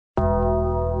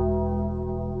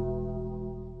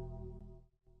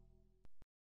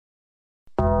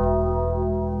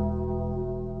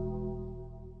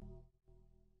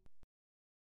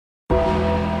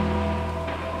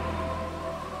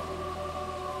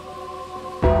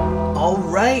All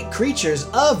right, creatures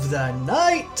of the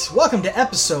night, welcome to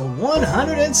episode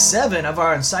 107 of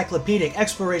our encyclopedic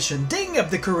exploration digging up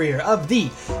the career of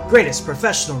the greatest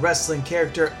professional wrestling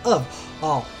character of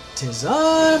all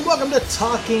time. Welcome to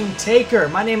Talking Taker.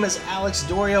 My name is Alex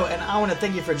Dorio, and I want to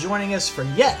thank you for joining us for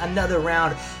yet another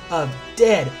round of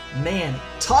Dead Man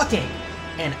Talking.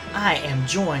 And I am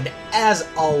joined, as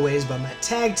always, by my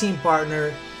tag team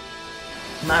partner,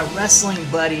 my wrestling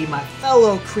buddy, my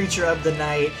fellow creature of the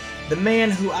night, the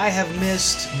man who I have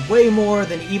missed way more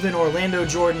than even Orlando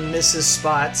Jordan misses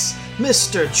spots,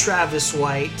 Mr. Travis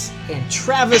White. And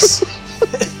Travis...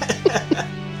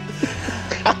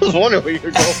 I was wondering where you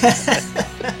were going.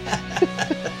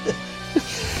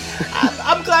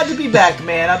 I'm glad to be back,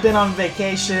 man. I've been on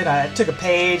vacation. I took a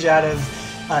page out of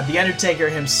The Undertaker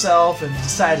himself and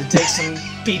decided to take some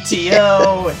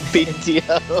PTO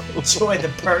and enjoy the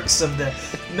perks of the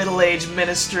middle-aged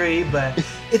ministry. But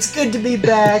it's good to be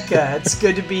back. It's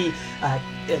good to be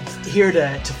here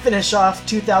to finish off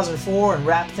 2004 and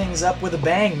wrap things up with a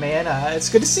bang, man. It's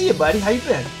good to see you, buddy. How you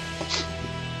been?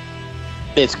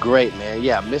 It's great, man.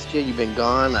 Yeah, I missed you. You've been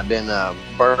gone. I've been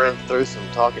burning through some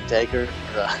Talking Taker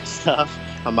stuff.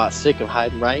 I'm about sick of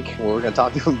Heidenreich. We're going to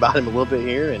talk to him about him a little bit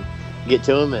here and get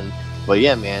to him. But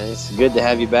yeah, man, it's good to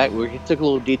have you back. We took a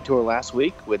little detour last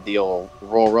week with the old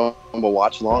Royal Rumble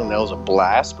watch along. That was a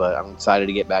blast, but I'm excited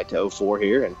to get back to 04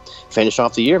 here and finish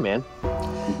off the year, man.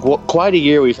 Quite a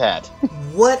year we've had.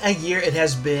 What a year it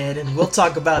has been, and we'll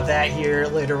talk about that here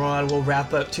later on. We'll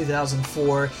wrap up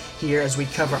 2004 here as we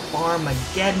cover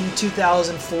Armageddon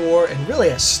 2004 and really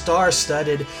a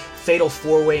star-studded fatal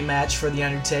four-way match for The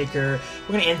Undertaker.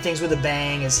 We're going to end things with a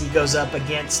bang as he goes up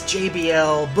against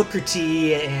JBL, Booker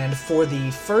T, and for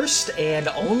the first and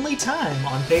only time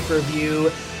on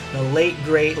pay-per-view, the late,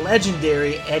 great,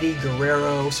 legendary Eddie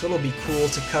Guerrero. So it'll be cool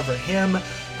to cover him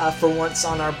for once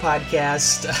on our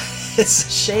podcast. It's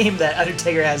a shame that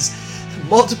Undertaker has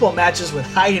multiple matches with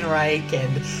Heidenreich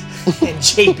and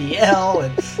JBL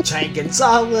and Giant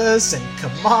Gonzalez and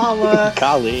Kamala,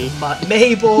 Kali,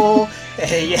 Mabel.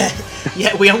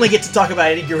 Yet we only get to talk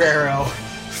about Eddie Guerrero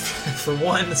for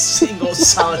one single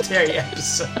solitary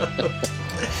episode.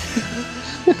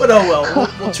 But oh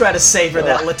well, we'll try to savor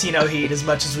that Latino heat as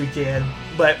much as we can.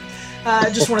 But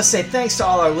I just want to say thanks to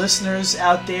all our listeners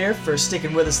out there for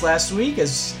sticking with us last week.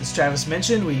 As Travis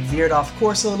mentioned, we veered off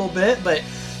course a little bit, but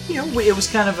you know, it was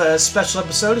kind of a special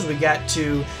episode as we got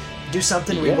to do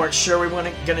something we weren't sure we were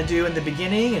going to do in the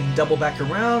beginning and double back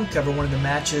around, cover one of the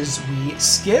matches we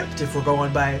skipped, if we're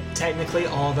going by technically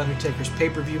all of Undertaker's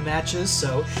pay-per-view matches.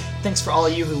 So thanks for all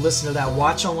of you who listened to that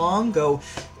watch along. Go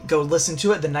listen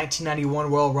to it, the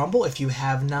 1991 Royal Rumble, if you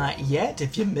have not yet.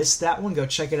 If you missed that one, go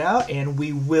check it out. And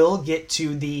we will get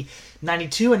to the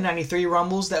 92 and 93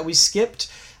 Rumbles that we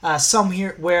skipped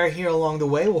somewhere here along the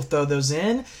way. We'll throw those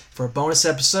in for a bonus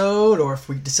episode, or if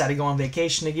we decide to go on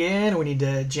vacation again, we need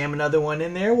to jam another one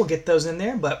in there, we'll get those in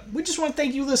there. But we just want to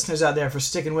thank you listeners out there for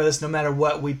sticking with us no matter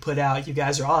what we put out. You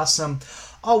guys are awesome.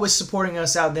 Always supporting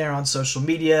us out there on social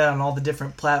media, on all the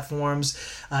different platforms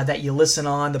that you listen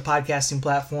on, the podcasting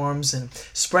platforms, and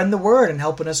spreading the word and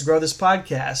helping us grow this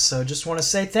podcast. So just want to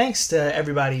say thanks to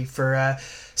everybody for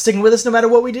sticking with us no matter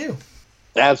what we do.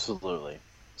 Absolutely.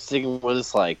 Sticking with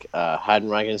us like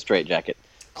Heidenreich in a straitjacket.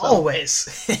 So.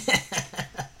 Always.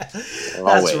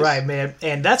 That's right, man.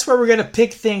 And that's where we're going to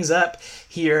pick things up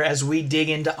here as we dig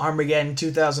into Armageddon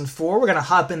 2004. We're going to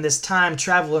hop in this time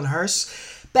traveling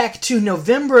hearse back to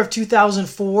November of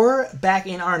 2004, back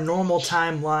in our normal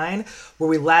timeline, where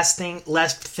we left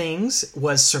things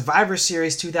was Survivor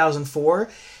Series 2004,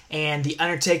 and The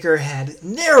Undertaker had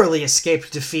narrowly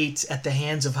escaped defeat at the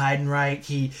hands of Heidenreich.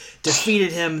 He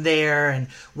defeated him there and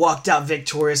walked out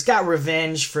victorious, got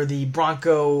revenge for the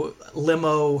Bronco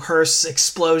limo hearse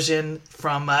explosion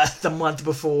from the month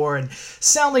before, and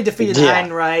soundly defeated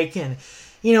Heidenreich. And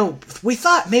you know, we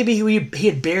thought maybe he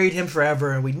had buried him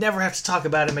forever and we'd never have to talk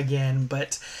about him again,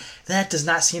 but that does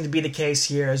not seem to be the case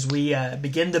here as we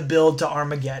begin to build to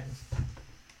Armageddon.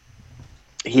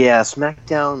 Yeah,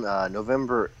 SmackDown,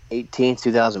 November 18th,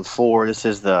 2004. This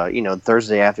is the,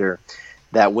 Thursday after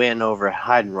that win over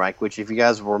Heidenreich, which if you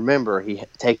guys remember,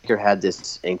 Taker had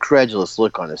this incredulous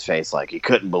look on his face, like he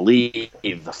couldn't believe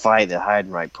the fight that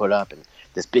Heidenreich put up and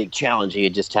this big challenge he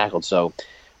had just tackled. So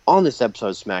on this episode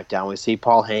of SmackDown, we see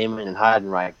Paul Heyman and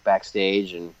Heidenreich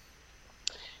backstage, and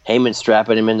Heyman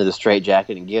strapping him into the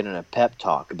straitjacket and giving a pep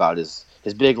talk about his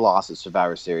big loss at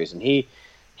Survivor Series. And he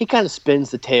kind of spins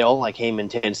the tale like Heyman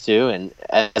tends to, and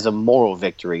as a moral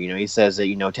victory. He says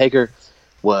that, Taker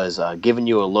was giving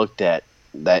you a look that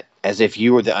as if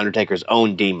you were the Undertaker's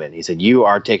own demon. He said, "You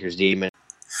are Taker's demon."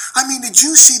 I mean, did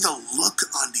you see the look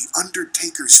on The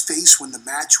Undertaker's face when the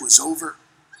match was over?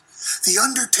 The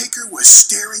Undertaker was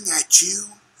staring at you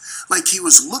like he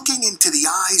was looking into the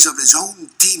eyes of his own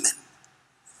demon.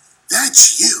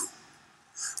 That's you.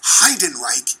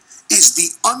 Heidenreich is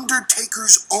The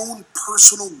Undertaker's own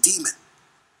personal demon.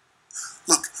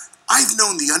 Look, I've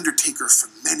known The Undertaker for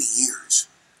many years.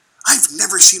 I've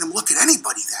never seen him look at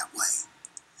anybody that way.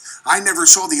 I never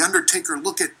saw The Undertaker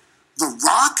look at The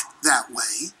Rock that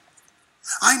way.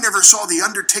 I never saw The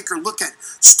Undertaker look at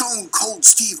Stone Cold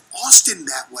Steve Austin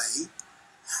that way.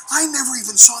 I never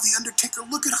even saw The Undertaker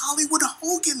look at Hollywood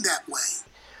Hogan that way.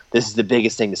 This is the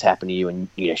biggest thing that's happened to you, and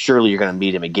surely you're going to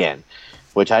meet him again.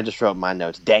 Which I just wrote in my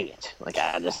notes. Dang it! Like,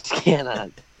 I just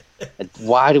cannot.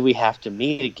 Why do we have to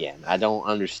meet again? I don't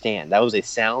understand. That was a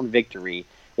sound victory.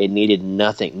 It needed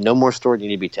nothing. No more story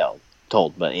needed to be told.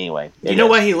 But anyway, you know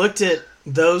why he looked at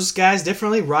those guys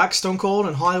differently? Rock, Stone Cold,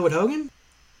 and Hollywood Hogan.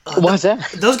 Why's that?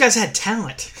 Those guys had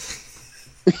talent.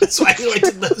 That's why he looked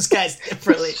at those guys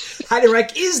differently.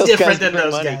 Heidenreich is different than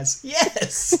those guys.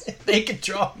 Yes, they could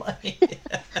draw money.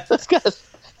 those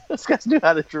guys knew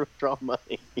how to draw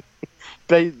money.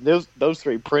 Those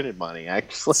three printed money,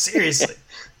 actually. Seriously,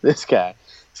 this guy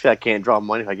can't draw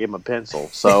money if I give him a pencil.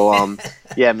 So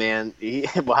yeah, man.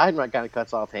 Heidenreich kind of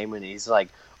cuts off Heyman, and he's like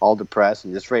all depressed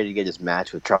and just ready to get his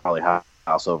match with Charlie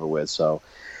House over with. So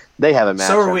they have a match,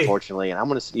 unfortunately, and I'm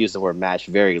going to use the word match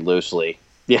very loosely.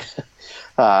 Yeah,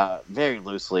 very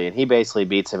loosely, and he basically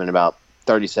beats him in about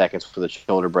 30 seconds for the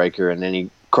shoulder breaker, and then he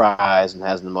cries and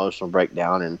has an emotional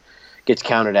breakdown and gets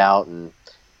counted out, and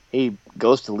he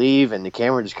goes to leave, and the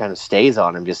camera just kind of stays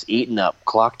on him, just eating up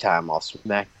clock time off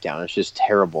SmackDown. It's just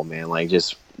terrible, man. Like,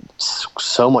 just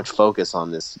so much focus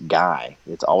on this guy.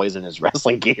 It's always in his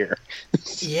wrestling gear.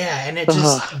 Yeah, and it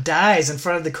just dies in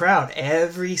front of the crowd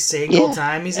every single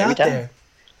time he's out there.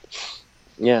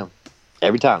 Yeah,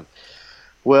 every time.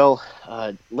 Well,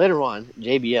 later on,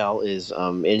 JBL is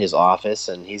in his office,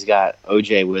 and he's got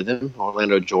OJ with him,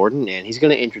 Orlando Jordan, and he's going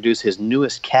to introduce his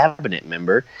newest cabinet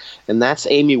member, and that's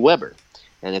Amy Weber.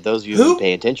 And if those of you who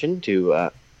pay attention to,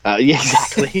 yeah,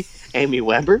 exactly, Amy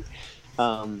Weber.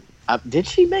 Did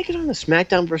she make it on the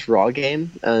SmackDown vs. Raw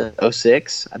game,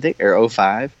 06, I think, or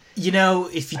 05? You know,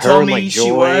 if you told me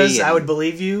she was, I would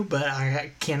believe you, but I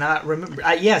cannot remember.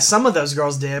 Yeah, some of those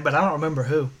girls did, but I don't remember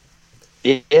who.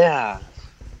 Yeah.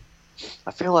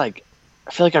 I feel like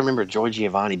I remember Joy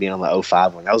Giovanni being on the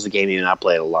 05 one. That was the game even I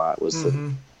played a lot.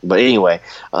 But anyway,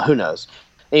 who knows?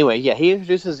 Anyway, yeah, he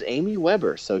introduces Amy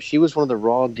Weber. So she was one of the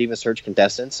Raw Diva Search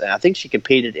contestants, and I think she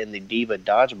competed in the Diva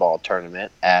Dodgeball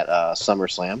tournament at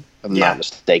SummerSlam, if I'm not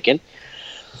mistaken,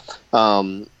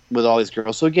 with all these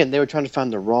girls. So again, they were trying to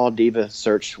find the Raw Diva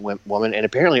Search woman, and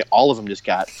apparently all of them just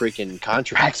got freaking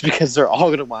contracts because they're all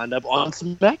going to wind up on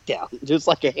SmackDown. Just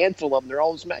like a handful of them, they're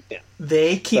all on SmackDown.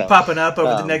 They keep popping up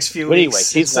over the next few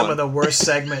weeks. Anyway, some of the worst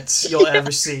segments you'll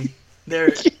ever see.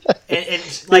 They're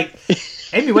and like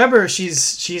Amy Weber,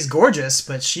 she's gorgeous,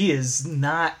 but she is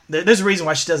not. There's a reason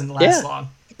why she doesn't last long.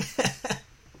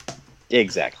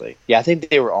 Exactly. Yeah, I think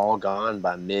they were all gone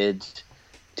by mid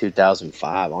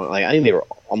 2005. Like, I think they were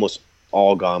almost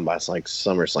all gone by like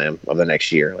SummerSlam of the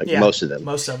next year. Like most of them.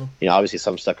 You know, obviously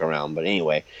some stuck around, but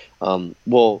anyway.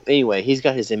 Anyway, he's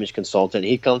got his image consultant.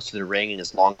 He comes to the ring in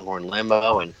his Longhorn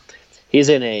limo, and he's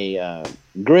in a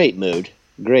great mood.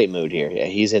 Great mood here. Yeah,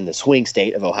 he's in the swing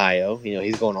state of Ohio. You know,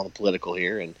 he's going all the political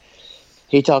here, and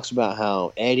he talks about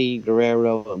how Eddie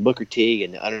Guerrero and Booker T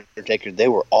and The Undertaker, they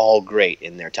were all great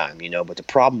in their time, you know, but the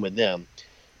problem with them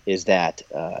is that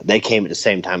they came at the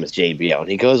same time as JBL. And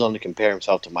he goes on to compare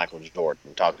himself to Michael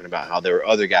Jordan, talking about how there were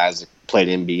other guys that played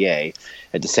NBA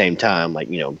at the same time. Like,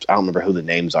 you know, I don't remember who the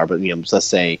names are, but, you know, let's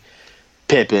say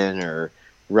Pippen or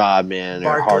Rodman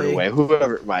or Hardaway,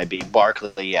 whoever it might be.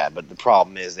 Barkley, yeah. But the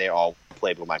problem is they all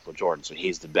played with Michael Jordan, so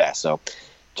he's the best. So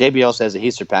JBL says that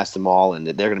he surpassed them all and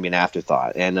that they're going to be an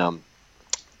afterthought. And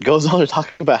goes on to talk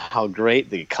about how great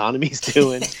the economy's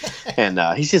doing. And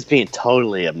he's just being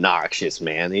totally obnoxious,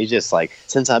 man. He's just like,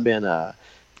 since I've been a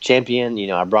champion, you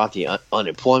know, I brought the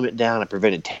unemployment down. I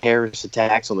prevented terrorist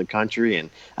attacks on the country.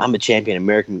 And I'm a champion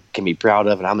America can be proud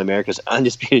of. And I'm America's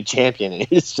undisputed champion. And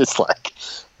it's just like,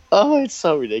 oh, it's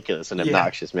so ridiculous and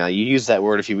obnoxious, man. You used that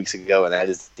word a few weeks ago, and that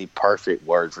is the perfect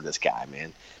word for this guy,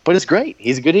 man. But it's great.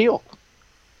 He's a good heel.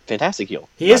 Fantastic heel.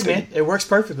 He is, man. It works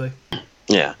perfectly.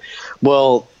 Yeah.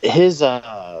 Well, his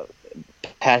pat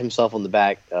himself on the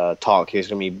back talk here is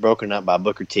going to be broken up by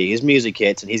Booker T. His music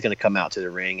hits, and he's going to come out to the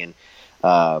ring,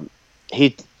 and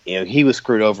he was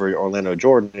screwed over Orlando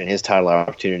Jordan in his title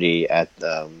opportunity at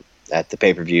the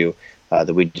pay-per-view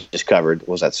that we just covered.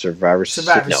 Was that Survivor Series?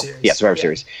 No, yeah, Survivor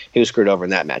Series. He was screwed over in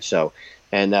that match. So,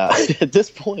 and at this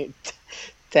point,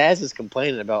 Taz is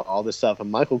complaining about all this stuff,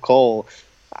 and Michael Cole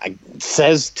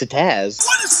says to Taz,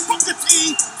 "What is Booker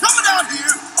T coming out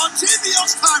here on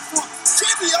JBL's time for?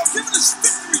 JBL giving his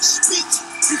victory speech.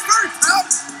 He's very proud.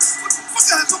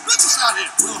 Booker has no business out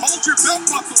here. Well, hold your belt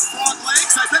buckle, frog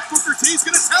legs. I bet Booker T's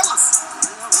going to tell us."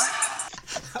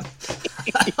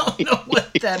 I don't know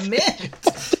what that meant.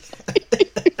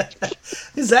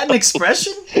 Is that an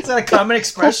expression? Is that a common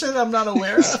expression I'm not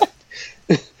aware of?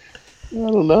 I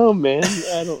don't know, man.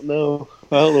 I don't know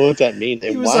what that means.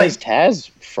 Why is Taz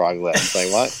frog legs?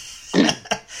 Like, what?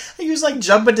 He was like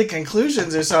jumping to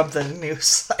conclusions or something. And he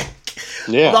was like,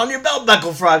 hold on your belt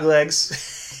buckle, frog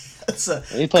legs. That's a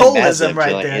Coleism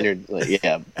right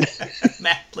there.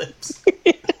 Mad Libs.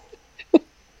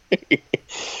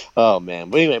 Oh, man.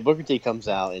 But anyway, Booker T comes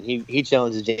out, and he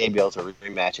challenges JBL to a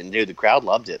rematch. And, dude, the crowd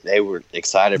loved it. They were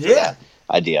excited for that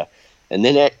idea. And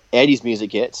then Eddie's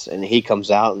music hits, and he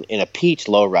comes out in a peach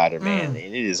lowrider, man, and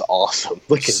it is awesome.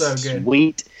 Looking so good.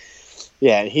 Sweet.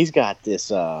 Yeah, and he's got this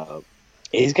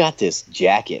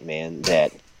jacket, man,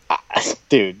 that,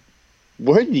 dude,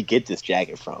 where did he get this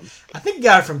jacket from? I think he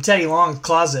got it from Teddy Long's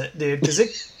closet, dude, because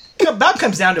it about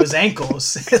comes down to his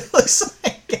ankles. It looks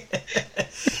like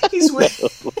he's wearing...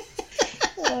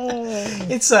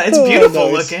 It's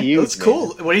beautiful looking. Huge, it's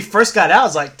cool. Man. When he first got out, I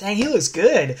was like, dang, he looks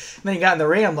good. And then he got in the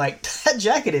ring, I'm like, that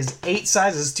jacket is 8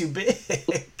 sizes too big.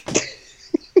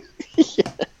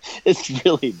 It's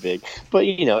really big. But,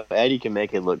 Eddie can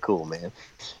make it look cool, man.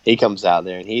 He comes out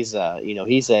there, and he's,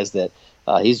 he says that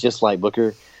he's just like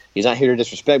Booker. He's not here to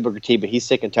disrespect Booker T, but he's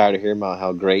sick and tired of hearing about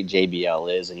how great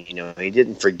JBL is. And, he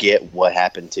didn't forget what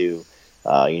happened to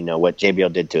what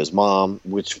JBL did to his mom,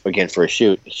 which, again, for a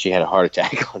shoot, she had a heart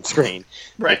attack on screen,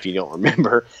 right? If you don't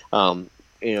remember. How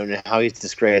he's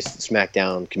disgraced the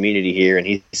SmackDown community here, and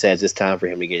he says it's time for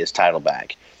him to get his title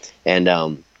back. And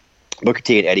Booker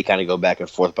T and Eddie kind of go back and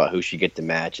forth about who should get the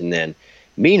match. And then,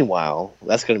 meanwhile,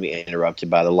 that's going to be interrupted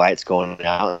by the lights going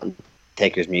out and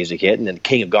Taker's music hit, and then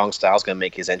King of Gong Style is going to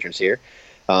make his entrance here.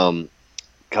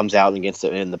 Comes out and gets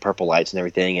in the purple lights and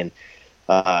everything, and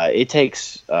it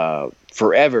takes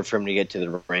forever for him to get to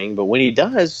the ring, but when he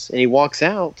does and he walks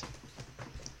out,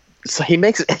 so he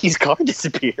makes Eddie's car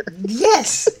disappear.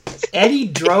 Yes! Eddie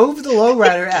drove the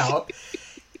lowrider out,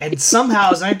 and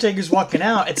somehow as Undertaker's walking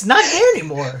out, it's not there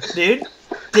anymore, dude.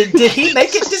 Did he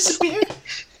make it disappear?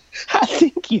 I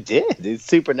think he did. It's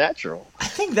supernatural. I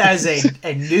think that is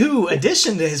a new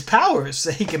addition to his powers,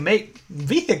 that he can make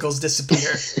vehicles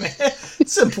disappear.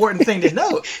 It's an important thing to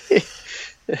note.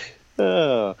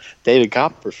 Oh, David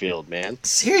Copperfield, man.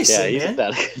 Seriously, he's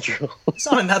out of control. It's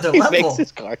on another level. He makes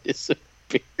his car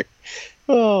disappear.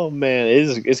 Oh, man.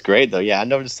 It's great, though. Yeah, I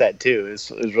noticed that, too.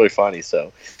 It's really funny.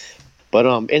 So, but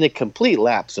in a complete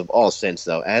lapse of all sense,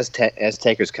 though, as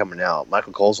Taker's coming out,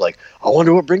 Michael Cole's like, I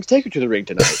wonder what brings Taker to the ring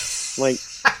tonight. I'm like,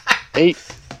 hey,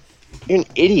 you're an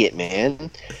idiot,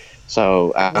 man.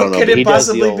 So, I don't know. But he does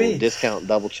the old discount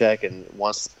double check and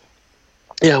wants...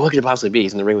 Yeah, what could it possibly be?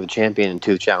 He's in the ring with the champion and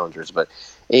 2 challengers. But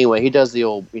anyway, he does the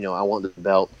old, I want the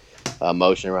belt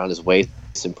motion around his waist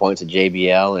and points at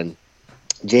JBL. And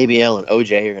JBL and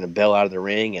OJ are going to bail out of the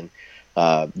ring. And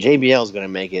JBL is going to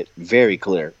make it very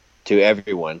clear to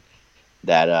everyone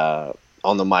that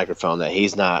on the microphone that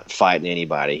he's not fighting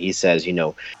anybody. He says, You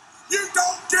don't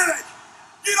get it.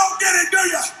 You don't get it, do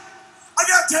you? I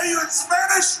got to tell you in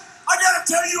Spanish. I got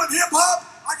to tell you in hip-hop.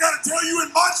 I got to tell you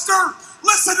in Monster.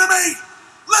 Listen to me.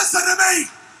 Listen to me.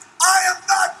 I am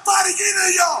not fighting either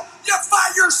of y'all. You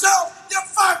fight yourself. You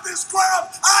fight this crowd.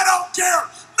 I don't care.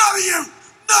 None of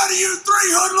you 3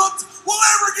 hoodlums will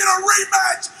ever get a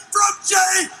rematch from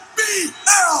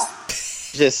JBL.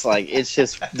 It's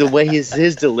just the way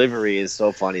his delivery is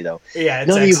so funny, though. Yeah,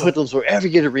 none of you hoodlums will ever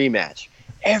get a rematch.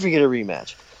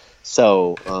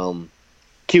 So,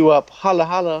 cue up holla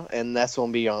holla, and that's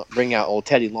when we bring out old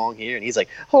Teddy Long here, and he's like,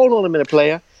 hold on a minute,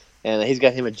 player. And he's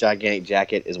got him a gigantic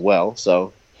jacket as well.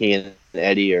 So he and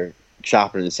Eddie are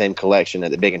shopping in the same collection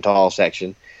at the big and tall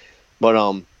section. But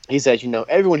he says,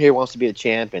 everyone here wants to be the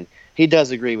champ. And he does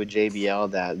agree with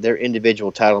JBL that their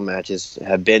individual title matches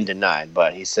have been denied.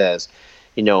 But he says,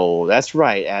 that's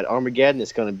right. At Armageddon,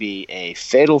 it's going to be a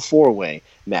fatal 4-way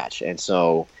match. And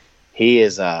so he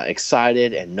is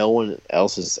excited, and no one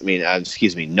else is. None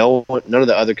of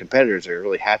the other competitors are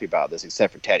really happy about this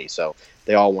except for Teddy. So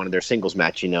they all wanted their singles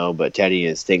match, but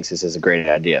Teddy thinks this is a great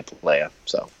idea, Leia.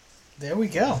 So there we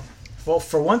go. Well,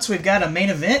 for once, we've got a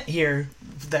main event here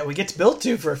that we get to build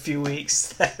to for a few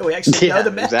weeks. We actually know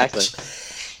the match. Exactly.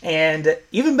 And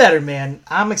even better, man,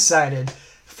 I'm excited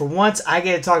For once, I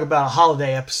get to talk about a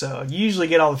holiday episode. You usually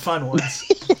get all the fun ones.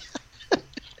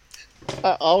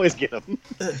 I always get them.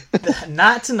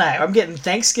 Not tonight. I'm getting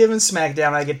Thanksgiving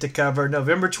SmackDown I get to cover,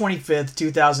 November 25th,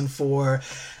 2004.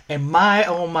 And my,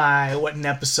 oh my, what an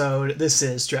episode this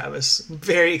is, Travis. I'm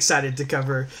very excited to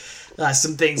cover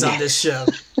some things on this show.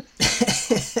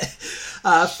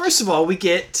 First of all, we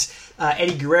get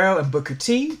Eddie Guerrero and Booker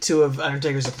T, two of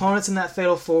Undertaker's opponents in that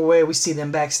Fatal 4-Way. We see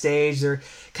them backstage. They're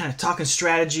kind of talking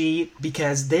strategy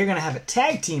because they're going to have a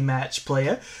tag team match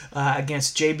play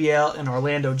against JBL and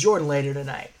Orlando Jordan later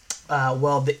tonight.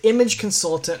 Well, the image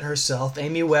consultant herself,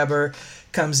 Amy Weber,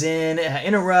 comes in,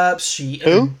 interrupts.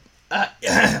 Who?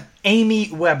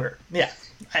 Amy Weber. Yeah.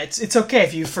 It's okay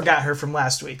if you forgot her from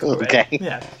last week already. Okay.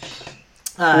 Yeah.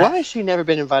 Why has she never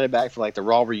been invited back for like the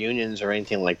Raw reunions or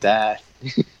anything like that?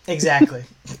 Exactly.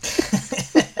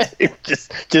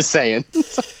 just saying.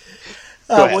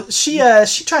 Well, she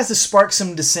tries to spark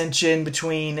some dissension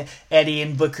between Eddie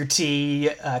and Booker T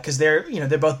because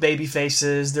they're both baby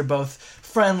faces, they're both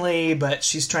friendly, but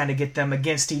she's trying to get them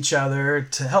against each other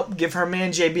to help give her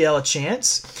man JBL a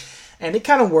chance. And it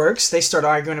kind of works. They start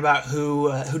arguing about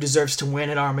who deserves to win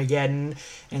at Armageddon,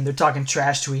 and they're talking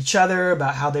trash to each other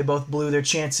about how they both blew their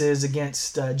chances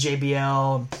against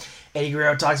JBL. Eddie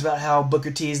Guerrero talks about how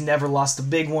Booker T's never lost the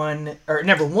big one, or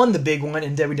never won the big one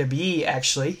in WWE,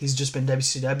 actually. He's just been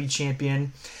WCW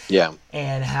champion. Yeah.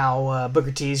 And how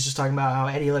Booker T's just talking about how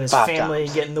Eddie let his 5 family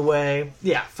times. get in the way.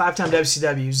 Yeah, 5-time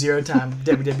WCW, 0-time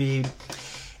WWE.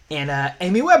 And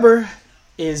Amy Weber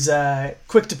is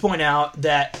quick to point out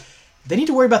that they need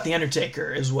to worry about The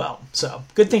Undertaker as well. So,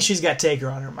 good thing she's got Taker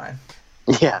on her mind.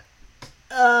 Yeah.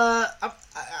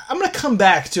 I'm going to come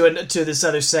back to this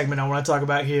other segment I want to talk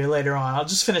about here later on. I'll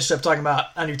just finish up talking about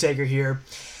Undertaker here.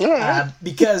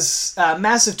 Because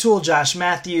Massive Tool Josh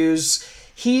Matthews,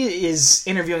 he is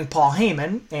interviewing Paul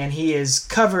Heyman, and he is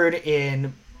covered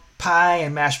in pie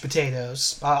and mashed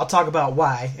potatoes. I'll talk about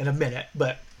why in a minute,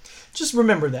 but just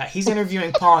remember that. He's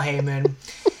interviewing Paul Heyman,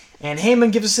 and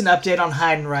Heyman gives us an update on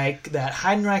Heidenreich, that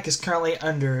Heidenreich is currently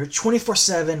under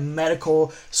 24/7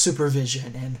 medical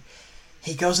supervision, and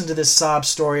he goes into this sob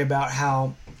story about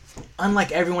how,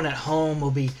 unlike everyone at home will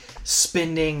be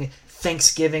spending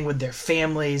Thanksgiving with their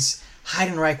families,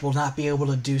 Heidenreich will not be able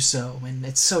to do so. And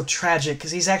it's so tragic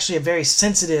because he's actually a very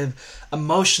sensitive,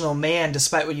 emotional man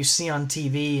despite what you see on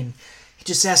TV. And he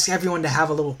just asks everyone to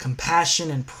have a little compassion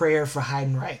and prayer for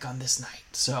Heidenreich on this night.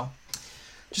 So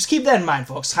just keep that in mind,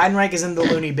 folks. Heidenreich is in the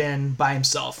loony bin by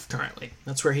himself currently.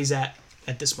 That's where he's at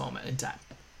this moment in time.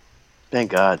 Thank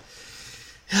God.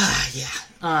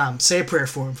 Yeah. Say a prayer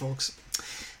for him, folks.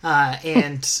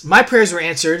 And my prayers were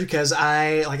answered because like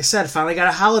I said, finally got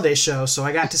a holiday show, so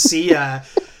I got to see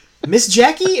Miss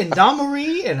Jackie and Dawn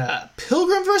Marie in a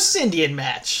Pilgrim vs. Indian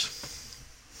match.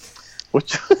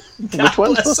 Which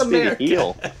one's supposed to be the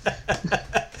heel?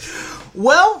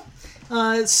 Well,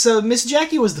 so Miss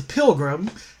Jackie was the Pilgrim,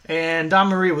 and Dawn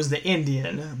Marie was the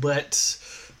Indian, but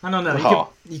I don't know.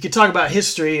 You could talk about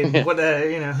history and what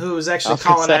who was actually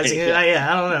colonizing it.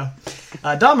 Yeah, I don't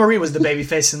know. Dawn Marie was the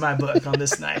babyface in my book on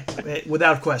this night,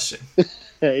 without question.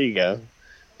 There you go.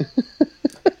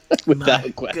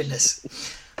 Without question.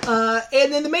 Goodness.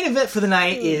 And then the main event for the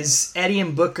night is Eddie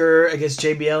and Booker against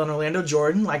JBL and Orlando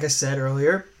Jordan. Like I said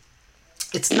earlier,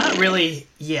 it's not really.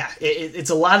 Yeah,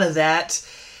 it's a lot of that.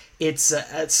 It's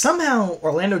somehow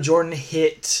Orlando Jordan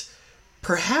hit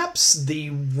perhaps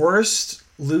the worst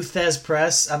Luthez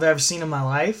press I've ever seen in my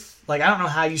life. Like, I don't know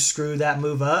how you screw that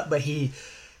move up, but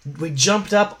we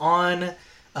jumped up on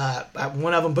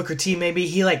one of them, Booker T maybe.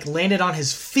 He landed on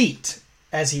his feet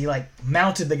as he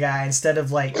mounted the guy instead of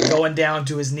going down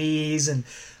to his knees, and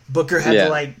Booker had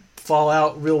to fall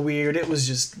out real weird. It was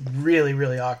just really,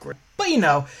 really awkward. But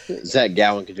Zach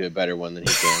Gowen could do a better one than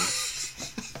he can.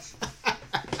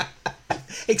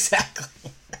 Exactly.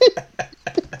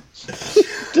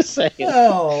 Just saying.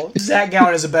 Oh, Zach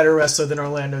Gowen is a better wrestler than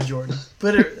Orlando Jordan.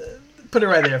 Put it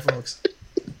right there, folks.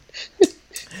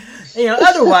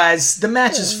 Otherwise, the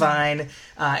match is fine.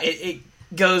 It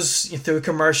goes through a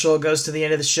commercial, goes to the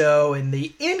end of the show, and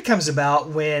the end comes about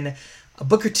when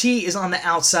Booker T is on the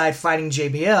outside fighting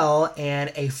JBL,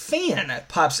 and a fan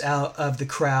pops out of the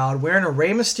crowd wearing a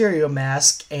Rey Mysterio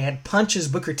mask and punches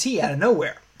Booker T out of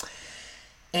nowhere.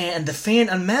 And the fan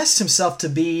unmasked himself to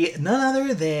be none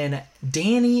other than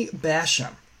Danny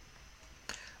Basham.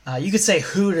 You could say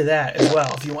who to that as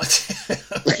well if you want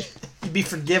to. You'd be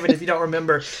forgiven if you don't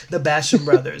remember the Basham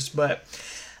brothers. But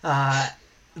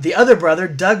the other brother,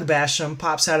 Doug Basham,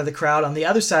 pops out of the crowd on the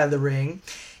other side of the ring.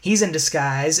 He's in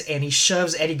disguise, and he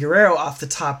shoves Eddie Guerrero off the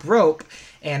top rope.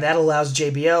 and that allows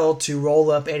JBL to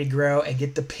roll up Eddie Guerrero and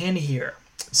get the pin here.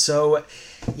 So,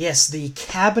 yes, the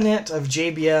cabinet of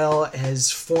JBL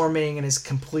is forming and is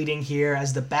completing here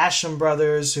as the Basham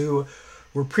brothers, who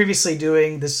were previously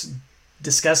doing this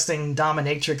disgusting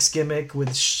dominatrix gimmick with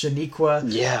Shaniqua.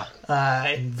 Yeah.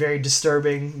 And very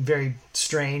disturbing, very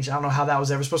strange. I don't know how that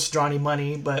was ever supposed to draw any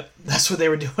money, but that's what they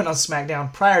were doing on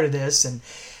SmackDown prior to this. And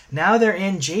now they're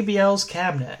in JBL's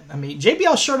cabinet. I mean,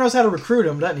 JBL sure knows how to recruit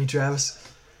them, doesn't he, Travis?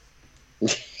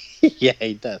 Yeah,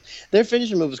 he does. Their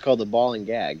finishing move was called the ball and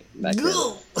gag back then,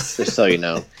 just so you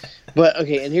know. But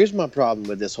okay, and here's my problem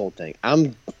with this whole thing.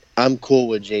 I'm cool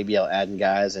with JBL adding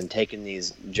guys and taking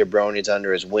these jabronis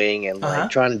under his wing and like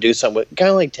trying to do something,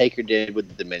 kind of like Taker did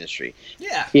with the Ministry.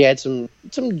 Yeah, he had some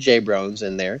jabrones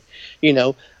in there, you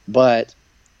know. But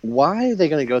why are they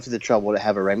going to go through the trouble to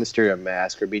have a Rey Mysterio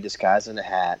mask or be disguised in a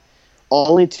hat,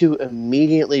 only to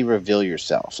immediately reveal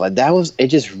yourself? Like it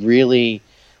just really.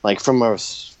 Like, from a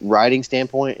writing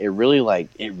standpoint, it really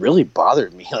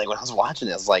bothered me. Like, when I was watching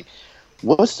it, I was like,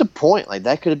 what's the point? Like,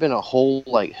 that could have been a whole,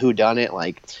 like, whodunit.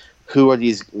 Like, who are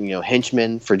these,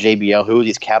 henchmen for JBL? Who are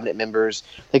these cabinet members?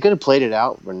 They could have played it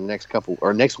out for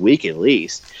the next week at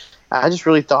least. I just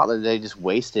really thought that they just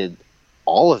wasted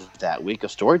all of that week of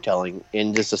storytelling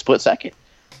in just a split second.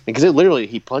 Because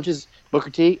he punches Booker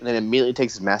T and then immediately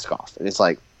takes his mask off. And it's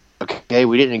like, okay,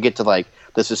 we didn't get to, like,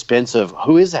 the suspense of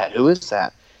who is that? Who is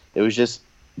that? It was just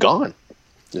gone.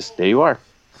 Just there you are.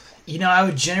 I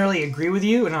would generally agree with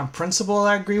you, and on principle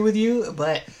I agree with you,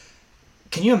 but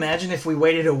can you imagine if we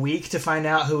waited a week to find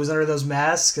out who was under those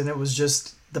masks and it was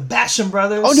just the Basham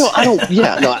brothers? Oh, no, I don't.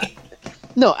 Yeah,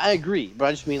 no, I agree. But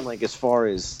I just mean, like, as far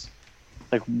as,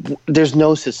 like, there's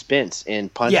no suspense in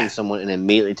punching someone and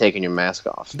immediately taking your mask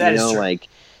off. That is true. Like,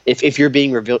 if you're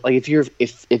being revealed, like,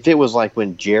 if it was like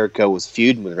when Jericho was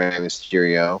feuding with Rey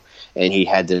Mysterio, and he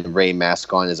had the Rey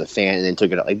mask on as a fan and then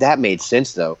took it out. Like, that made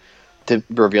sense, though, to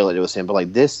reveal that it was him. But,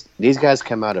 like, these guys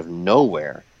come out of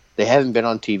nowhere. They haven't been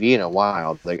on TV in a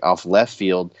while, like, off left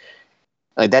field.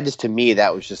 Like, that just, to me,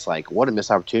 that was just, like, what a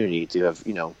missed opportunity to have,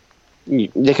 they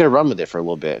could have run with it for a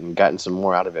little bit and gotten some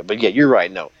more out of it. But, yeah, you're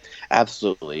right. No,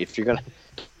 absolutely. If you're going to,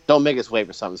 don't make us wait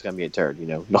for something that's going to be a turd,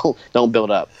 Don't build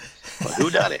up. Well, who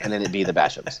done it? And then it'd be the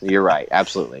Bashams. You're right.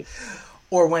 Absolutely.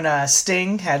 Or when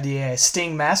Sting had the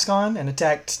Sting mask on and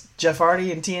attacked Jeff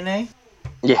Hardy in TNA.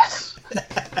 Yes.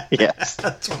 Yes.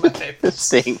 That's one of my favorites.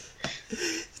 Sting.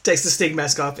 Takes the Sting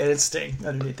mask off and it's Sting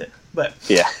underneath it. But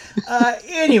yeah.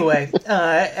 Anyway,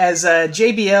 as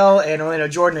JBL and Orlando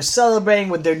Jordan are celebrating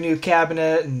with their new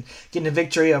cabinet and getting a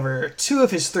victory over two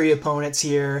of his three opponents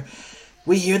here,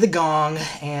 we hear the gong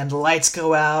and the lights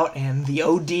go out and the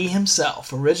OD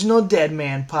himself, Original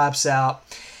Deadman, pops out.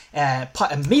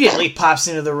 Immediately pops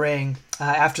into the ring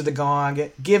after the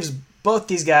gong, gives both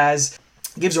these guys,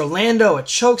 gives Orlando a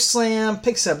choke slam,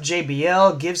 picks up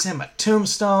JBL, gives him a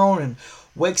tombstone, and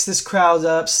wakes this crowd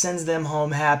up, sends them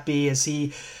home happy as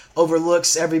he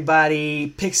overlooks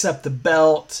everybody, picks up the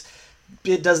belt,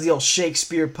 it does the old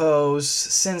Shakespeare pose,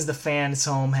 sends the fans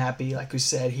home happy, like we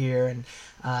said here, and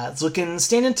it's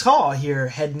standing tall here,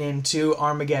 heading into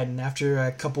Armageddon after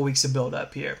a couple weeks of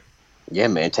build-up here. Yeah,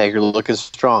 man, Taker looking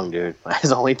strong, dude.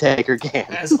 As only Taker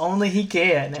can. As only he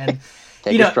can. And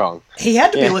Taker strong. He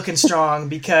had to be looking strong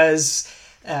because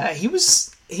he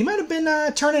might have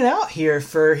been turning out here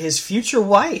for his future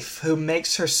wife, who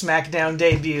makes her SmackDown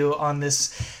debut on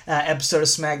this episode of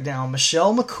SmackDown,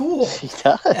 Michelle McCool. She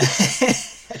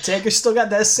does. Taker's still got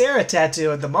that Sarah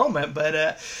tattoo at the moment,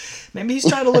 but maybe he's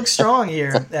trying to look strong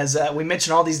here. As we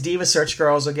mentioned, all these Diva Search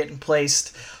girls are getting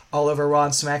placed all over Raw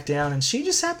and SmackDown, and she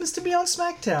just happens to be on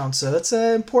SmackDown, so that's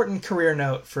an important career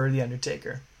note for The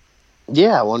Undertaker.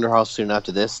 Yeah, I wonder how soon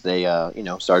after this they,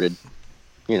 started,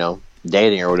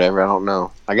 dating or whatever. I don't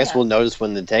know. I guess we'll notice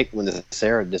when the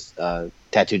Sarah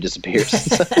tattoo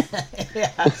disappears.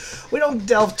 Yeah, we don't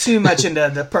delve too much into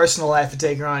the personal life of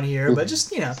Taker on here, but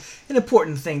just an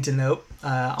important thing to note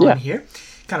on here.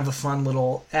 Kind of a fun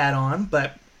little add-on,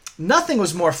 but. Nothing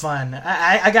was more fun.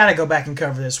 I got to go back and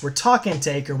cover this. We're talking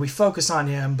Taker. We focus on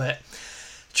him. But,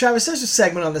 Travis, there's a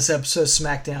segment on this episode of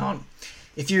SmackDown.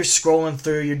 If you're scrolling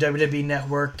through your WWE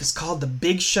network, it's called The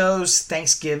Big Show's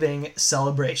Thanksgiving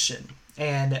Celebration.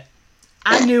 And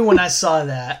I knew when I saw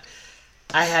that,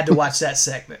 I had to watch that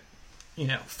segment.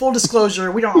 Full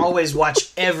disclosure, we don't always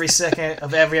watch every second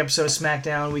of every episode of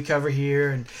SmackDown we cover here.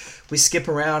 And we skip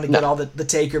around to get all the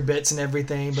Taker bits and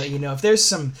everything. But,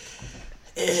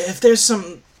 if there's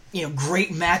some great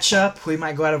matchup, we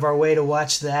might go out of our way to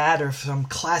watch that, or some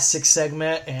classic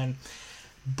segment. And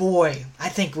boy, I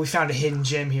think we found a hidden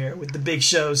gem here with the Big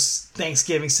Show's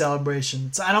Thanksgiving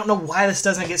celebration. So I don't know why this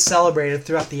doesn't get celebrated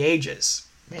throughout the ages.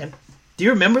 Man, do you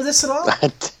remember this at all?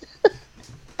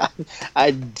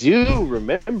 I do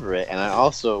remember it, and I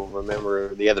also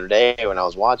remember the other day when I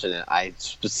was watching it, I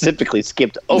specifically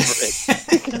skipped over it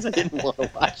because I didn't want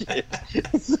to watch it.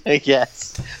 So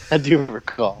yes, I do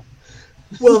recall.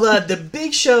 Well, the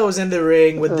Big Show is in the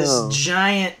ring with this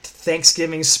giant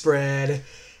Thanksgiving spread.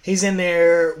 He's in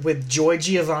there with Joy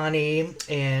Giovanni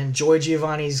and Joy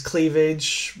Giovanni's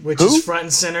cleavage, which is front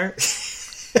and center.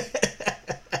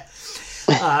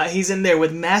 He's in there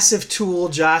with Massive Tool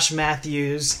Josh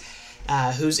Matthews,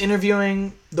 who's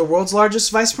interviewing the world's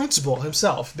largest vice principal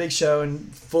himself. Big Show in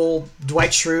full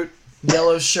Dwight Schrute,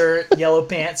 yellow shirt, yellow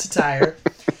pants attire.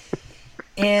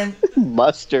 And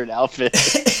mustard outfit.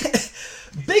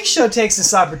 Big Show takes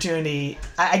this opportunity.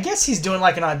 I guess he's doing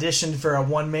like an audition for a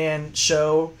one-man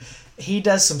show. He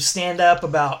does some stand-up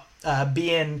about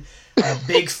being a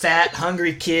big, fat,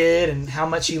 hungry kid and how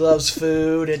much he loves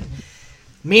food. And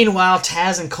meanwhile,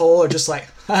 Taz and Cole are just like,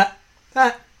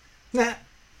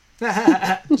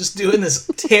 just doing this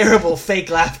terrible fake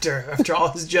laughter after all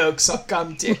his jokes on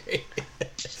commentary.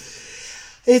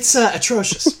 It's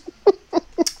atrocious.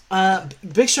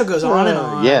 Big Show goes on and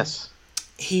on. Yes.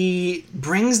 He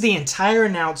brings the entire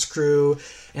announce crew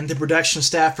and the production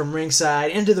staff from ringside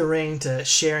into the ring to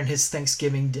share in his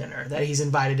Thanksgiving dinner that he's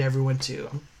invited everyone to.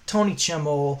 Tony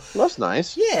Chimmel. That's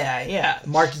nice. Yeah.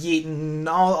 Mark Yeaton,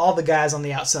 all the guys on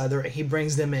the outside of the ring. He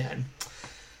brings them in.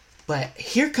 But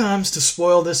here comes, to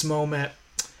spoil this moment,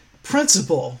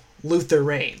 Principal Luther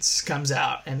Reigns comes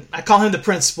out. And I call him the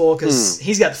Principal because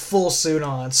he's got the full suit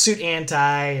on, suit and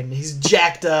tie, and he's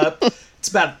jacked up. It's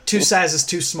about 2 sizes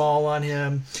too small on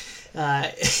him.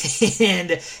 And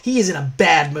he is in a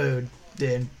bad mood,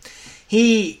 dude.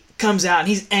 He comes out and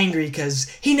he's angry because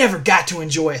he never got to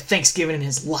enjoy a Thanksgiving in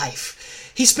his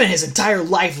life. He spent his entire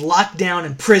life locked down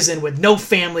in prison with no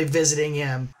family visiting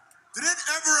him. Did it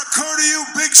ever occur to you,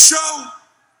 Big Show,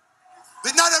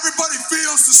 that not everybody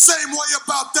feels the same way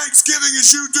about Thanksgiving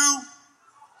as you do?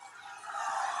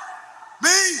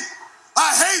 Me?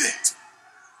 I hate it.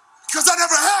 Because I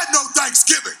never had no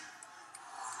Thanksgiving.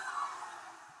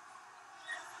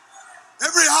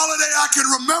 Every holiday I can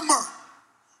remember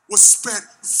was spent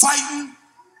fighting,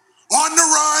 on the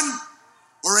run,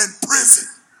 or in prison.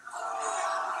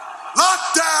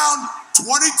 Locked down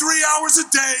 23 hours a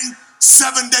day,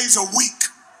 7 days a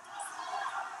week.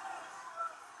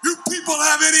 You people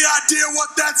have any idea what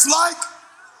that's like?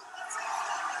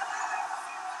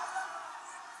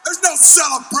 There's no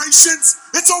celebrations.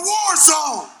 It's a war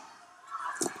zone.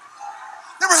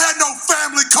 Never had no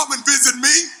family come and visit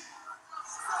me.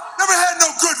 Never had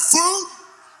no good food.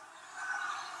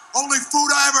 Only food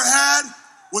I ever had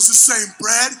was the same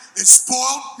bread and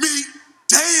spoiled meat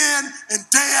day in and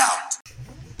day out.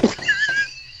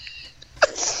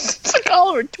 It's like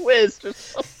Oliver Twist or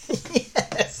something.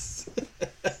 Yes.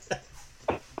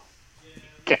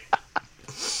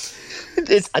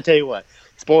 I tell you what,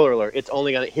 spoiler alert,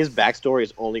 his backstory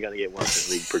is only gonna get worse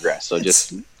as we progress. So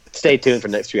just stay tuned for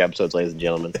the next few episodes, ladies and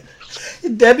gentlemen.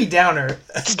 Debbie Downer.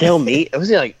 Stale meat? Was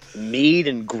he like mead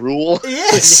and gruel?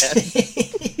 Yes.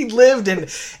 He lived in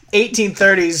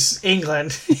 1830s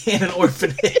England in an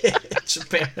orphanage,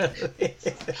 apparently.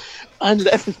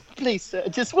 Please, sir.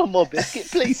 Just one more biscuit,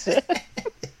 please, sir.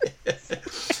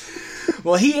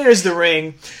 Well, he enters the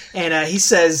ring, and he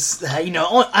says, I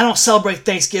don't celebrate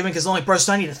Thanksgiving because the only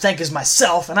person I need to thank is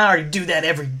myself, and I already do that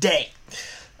every day.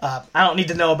 I don't need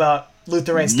to know about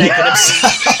Luther Reigns thanking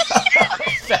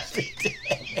himself every day.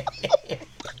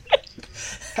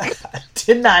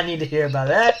 Did not need to hear about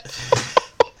that.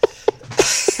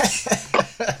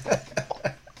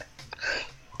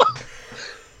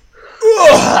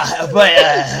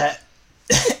 But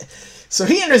so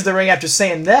he enters the ring after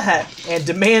saying that and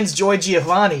demands Joy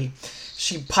Giovanni.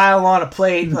 She pile on a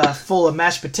plate full of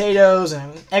mashed potatoes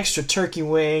and an extra turkey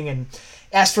wing and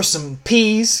asks for some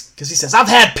peas because he says, I've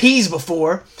had peas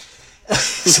before.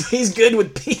 So he's good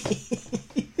with peas.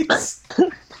 It's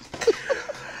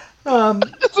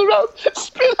around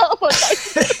spit out my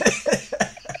life.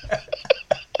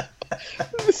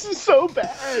 This is so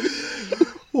bad.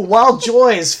 While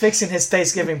Joy is fixing his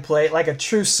Thanksgiving plate like a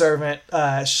true servant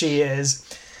she is,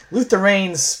 Luther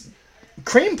Reigns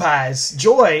cream pies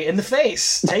Joy in the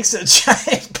face. Takes a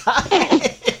giant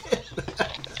pie.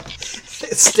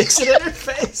 It sticks it in her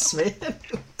face, man.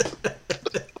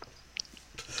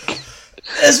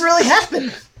 This really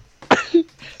happened.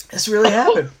 This really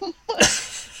happened.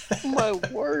 My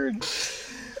word.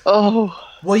 Oh.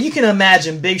 Well, you can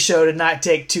imagine Big Show did not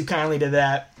take too kindly to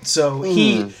that. So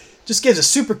he just gives a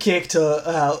super kick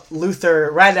to Luther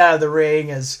right out of the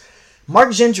ring as Mark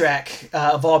Jindrak,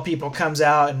 of all people, comes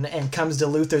out and comes to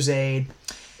Luther's aid.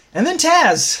 And then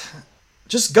Taz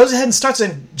just goes ahead and starts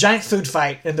a giant food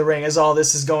fight in the ring as all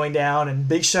this is going down. And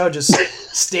Big Show just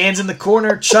stands in the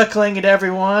corner chuckling at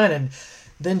everyone. And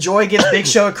then Joy gives Big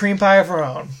Show a cream pie of her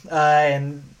own.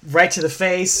 And right to the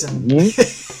face. And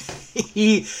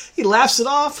he laughs it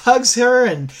off, hugs her,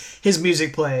 and his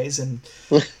music plays. And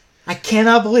I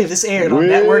cannot believe this aired on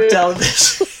network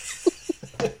television.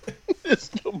 It's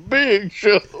the Big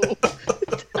Show.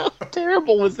 How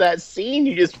terrible was that scene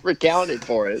you just recounted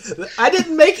for us? I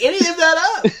didn't make any of that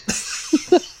up.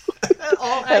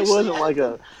 That wasn't like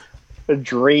a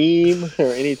dream or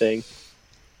anything.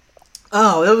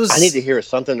 Oh, it was. I need to hear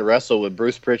something to wrestle with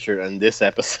Bruce Pritchard on this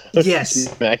episode. Yes,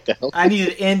 of SmackDown. I need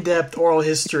an in-depth oral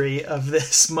history of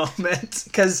this moment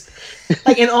because,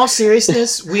 like, in all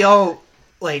seriousness, we all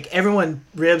everyone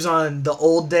ribs on the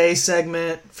Old Day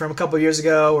segment from a couple years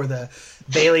ago, or the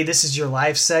Bailey "This Is Your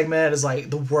Life" segment is like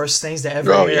the worst things to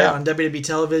ever air on WWE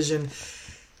television.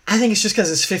 I think it's just because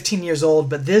it's 15 years old,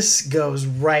 but this goes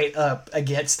right up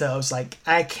against those. Like,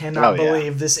 I cannot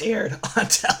believe this aired on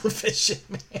television,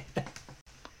 man.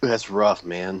 That's rough,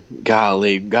 man.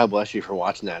 Golly, God bless you for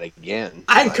watching that again.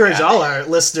 I encourage all our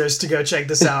listeners to go check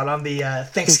this out on the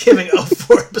Thanksgiving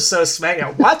 04 episode of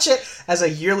SmackDown. Watch it as a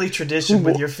yearly tradition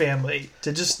with your family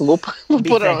to just we'll put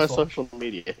thankful. It on social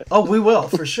media. Oh, we will,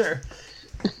 for sure.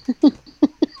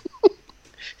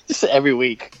 Just every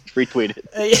week, retweet it.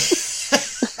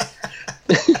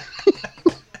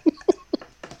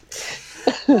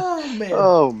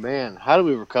 Oh man, how do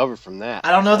we recover from that?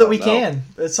 I don't know that we can.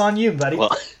 It's on you, buddy.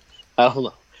 Well, I don't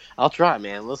know. I'll try,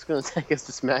 man. Let's go take us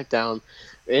to SmackDown,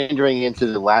 entering into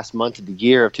the last month of the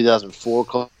year of 2004.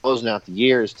 Closing out the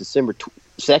year is December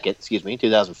 2nd,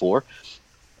 2004.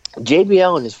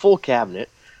 JBL and his full cabinet,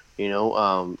 they're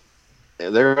going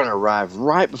to arrive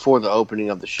right before the opening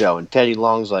of the show. And Teddy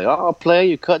Long's like, "Oh, play,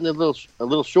 you're cutting it a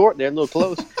little short there, a little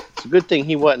close." It's a good thing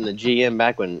he wasn't the GM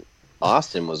back when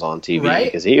Austin was on TV, right?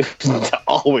 Because he was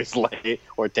always late,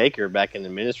 or Taker back in the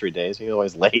ministry days. He was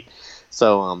always late.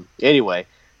 So anyway,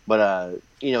 but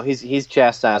he's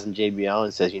chastising JBL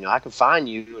and says, "I can find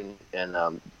you."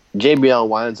 And JBL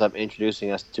winds up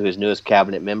introducing us to his newest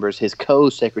cabinet members, his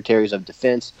co-secretaries of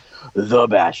defense, the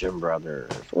Basham brothers.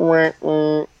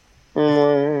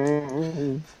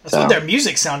 That's what their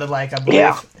music sounded like, I believe.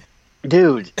 Yeah,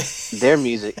 dude, their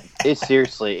music.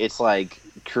 It's like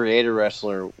creator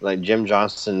wrestler like Jim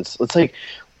Johnson's. It's like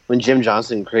when Jim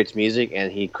Johnson creates music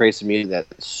and he creates the music that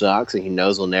sucks and he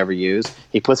knows he'll never use.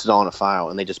 He puts it all in a file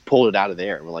and they just pulled it out of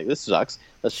there. And we're like, this sucks.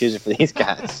 Let's use it for these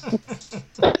guys.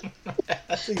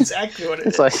 That's exactly what it is.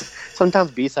 It's like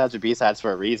sometimes B-sides are B-sides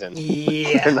for a reason.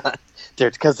 Yeah,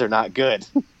 they're because they're not good.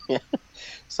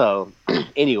 So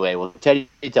anyway, Teddy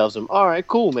tells him, "All right,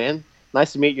 cool, man.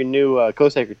 Nice to meet your new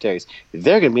co-secretaries.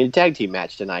 They're going to be in a tag team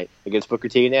match tonight against Booker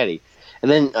T and Eddie." And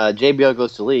then JBL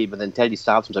goes to leave, but then Teddy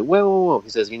stops him. He's like, whoa. He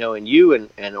says, and you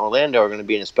and Orlando are going to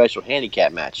be in a special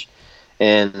handicap match.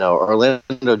 And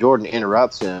Orlando Jordan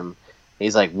interrupts him.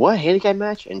 He's like, what, handicap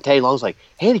match? And Teddy Long's like,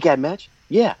 handicap match?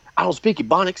 Yeah, I don't speak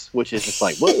Ebonics, which is just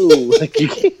like, whoa. Like, you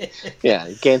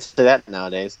can't say that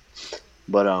nowadays.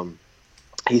 But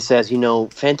he says,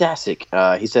 fantastic.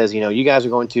 He says, you guys are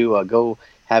going to go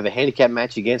have a handicap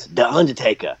match against The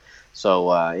Undertaker.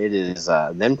 So it is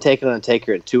them taking on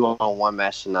Taker at 2-on-1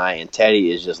 match tonight, and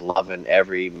Teddy is just loving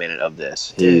every minute of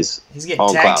this. He's getting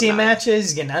tag team matches,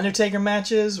 he's getting Undertaker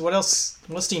matches. What else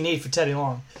do you need for Teddy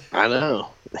Long? I know.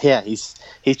 Yeah, he's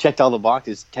checked all the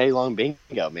boxes. Teddy Long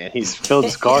bingo, man. He's filled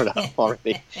his card up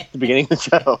already at the beginning of the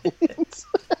show.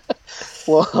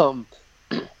 Well,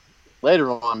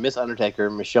 later on, Miss Undertaker,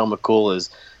 Michelle McCool, is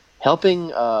helping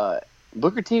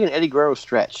Booker T and Eddie Guerrero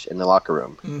stretch in the locker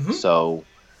room. Mm-hmm. So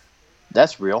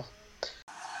that's real.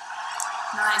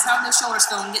 Nice. How are those shoulders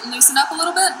feeling? Getting loosened up a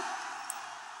little bit?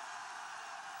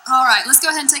 All right, let's go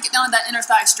ahead and take it down to that inner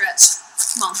thigh stretch.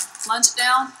 Come on, lunge it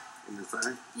down. Inner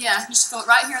thigh? Yeah, just feel it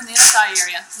right here in the inner thigh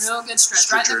area. Real good stretch.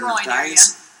 Right in the groin area.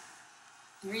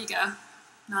 There you go.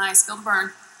 Nice. Feel the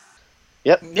burn.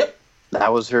 Yep.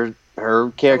 That was her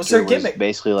character. Was her gimmick. Was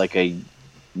basically like a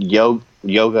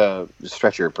yoga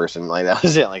stretcher person. Like, that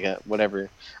was it. Like a whatever.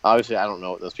 Obviously, I don't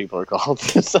know what those people are called,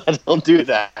 so I don't do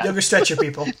that. Yoga stretcher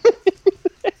people.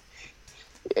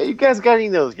 Yeah, you guys got any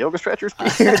of those yoga stretchers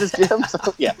here at this gym?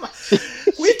 So, yeah.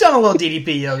 We've done a little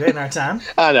DDP yoga in our time.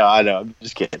 I know. I'm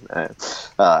just kidding.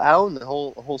 I own the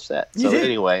whole set. So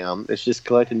anyway, it's just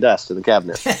collecting dust in the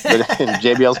cabinet, in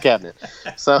JBL's cabinet.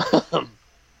 So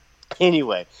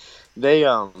anyway, they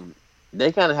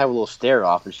they kind of have a little stare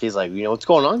off, and she's like, what's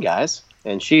going on, guys?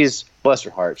 And she's, bless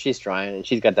her heart, she's trying, and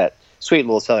she's got that sweet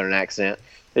little Southern accent.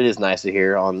 It is nice to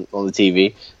hear on the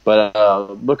TV.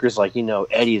 But Booker's like,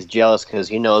 Eddie is jealous because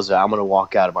he knows that I'm going to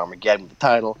walk out of Armageddon with the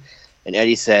title. And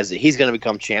Eddie says that he's going to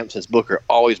become champ since Booker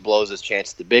always blows his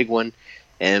chance at the big one.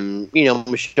 And,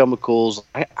 Michelle McCool's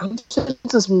like, I'm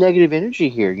sensing some negative energy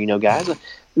here, guys.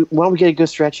 Why don't we get a good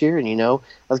stretch here? And,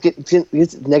 let's get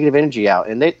negative energy out.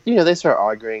 And they start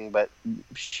arguing, but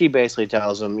she basically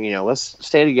tells them, let's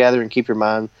stay together and keep your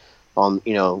mind on,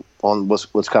 on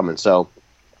what's coming. So,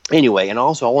 anyway, and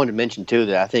also I wanted to mention, too,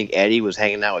 that I think Eddie was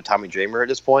hanging out with Tommy Dreamer at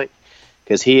this point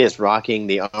because he is rocking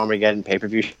the Armageddon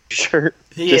pay-per-view shirt.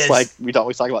 Just like we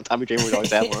always talk about Tommy Dreamer, we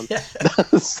always have one.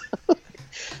 So,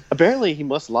 apparently, he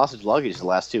must have lost his luggage the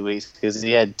last 2 weeks because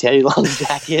he had Teddy Long's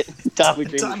jacket, Tommy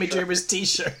Dreamer's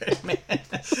T-shirt. Man,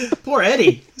 poor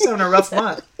Eddie. He's having a rough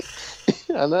month.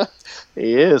 I know.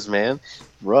 He is, man.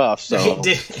 Rough. So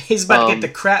he's about to get the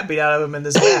crap beat out of him in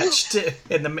this match too.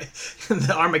 In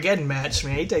the Armageddon match,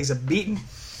 man, he takes a beating.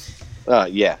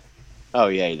 Yeah. Oh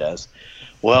yeah, he does.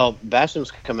 Well,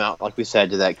 Bashams come out like we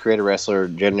said to that Creator Wrestler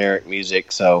generic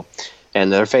music. So,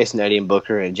 and they're facing Eddie and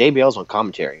Booker, and JBL's on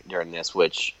commentary during this,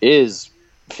 which is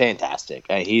fantastic.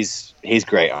 He's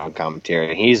great on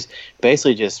commentary. He's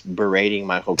basically just berating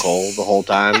Michael Cole the whole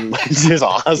time, which is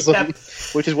awesome. Yep.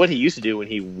 Which is what he used to do when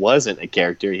he wasn't a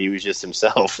character. He was just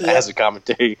himself as a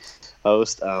commentary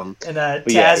host. And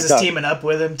Taz is teaming up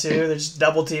with him, too. They're just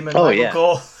double teaming Michael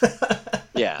Cole.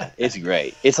 Yeah, it's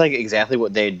great. It's like exactly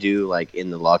what they do like in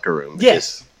the locker room.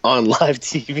 Yes. On live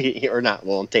TV, or not,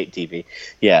 on tape TV.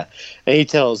 Yeah. And he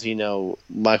tells,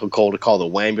 Michael Cole to call the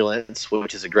Wambulance,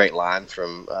 which is a great line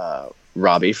from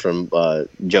Robbie from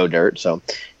Joe Dirt. So,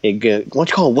 why don't you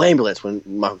call a Wambulance when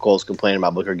Michael Cole's complaining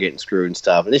about Booker getting screwed and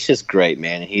stuff. And it's just great,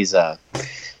 man. And he's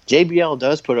JBL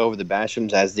does put over the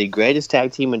Bashams as the greatest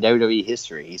tag team in WWE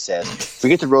history. He says,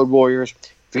 forget the Road Warriors,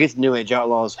 forget the New Age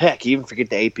Outlaws, heck, even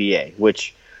forget the APA,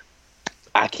 which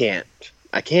I can't.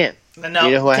 No,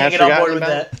 you know who I have forgotten on board with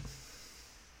that?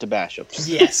 The Bashams.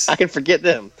 Yes. I can forget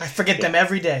them. I forget them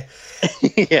every day.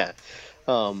 Yeah.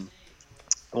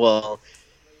 Well,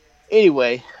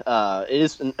 anyway, it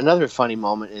is another funny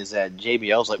moment is that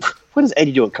JBL's like, what is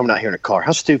Eddie doing coming out here in a car?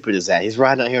 How stupid is that? He's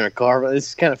riding out here in a car. But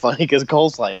it's kind of funny because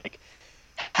Cole's like,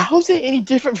 how is it any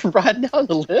different from riding out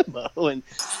in a limo? And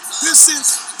this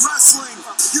is wrestling.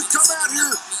 You come out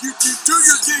here, you do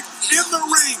your gig in the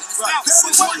ring. Right. That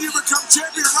is where you become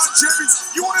champion or not champion.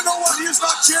 You want to know why he is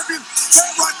not champion? That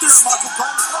right there, Michael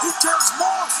Cole. He cares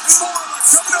more and more about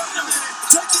coming out here,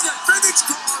 taking a vintage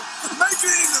car, making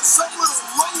it into some little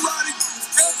low-riding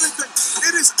everything.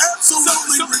 It is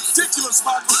absolutely ridiculous,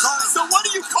 Michael Cole. So what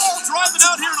do you call driving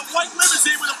out here in a white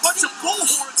limousine with a bunch of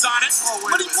bullhorns on it?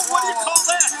 What do you call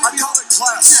that? I call it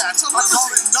class. Yeah, it's a I call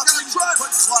it nothing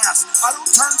but class. I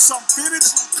don't turn some vintage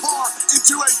car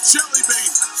into a jelly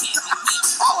bean.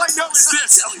 All I know is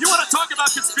this. You want to talk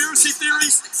about conspiracy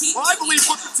theories? Well, I believe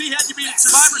Booker T had to be in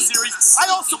Survivor Series. I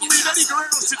also believe Eddie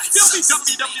Guerrero should still be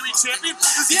WWE champion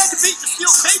because he had to beat the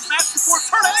steel cage match before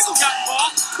Kurt Angle got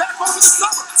involved back over the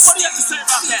summer. What do you have to say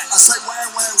about that? I say wham,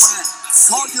 wham, wham.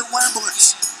 Call your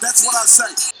Wambulance. That's what I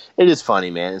say. It is funny,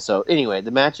 man. So anyway,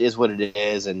 the match is what it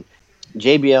is, and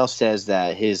JBL says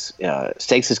that his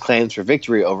stakes his claims for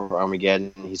victory over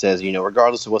Armageddon. He says,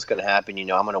 regardless of what's going to happen, I'm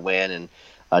going to win, and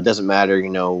it doesn't matter,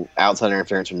 outside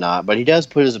interference or not. But he does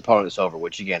put his opponents over,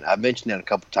 which, again, I've mentioned that a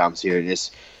couple times here.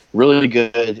 It's really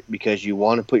good because you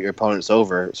want to put your opponents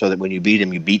over so that when you beat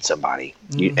them, you beat somebody.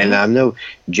 Mm-hmm. And I know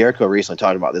Jericho recently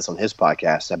talked about this on his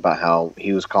podcast about how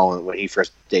he was calling when he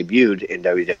first debuted in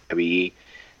WWE.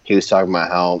 He was talking about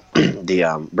how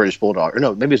the British Bulldog, or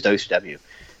no, maybe it was WCW.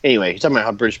 Anyway, he's talking about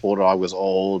how British Bulldog was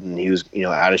old and he was,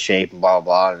 out of shape and blah,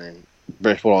 blah, blah. And then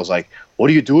British Bulldog was like, what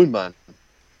are you doing, man?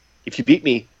 If you beat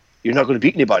me, you're not going to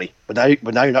beat anybody. But now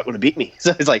you're not going to beat me.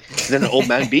 So it's like, then an old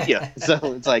man beat you. So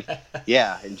it's like,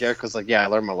 yeah. And Jericho's like, yeah, I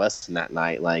learned my lesson that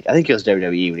night. Like, I think it was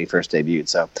WWE when he first debuted.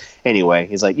 So anyway,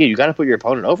 he's like, you got to put your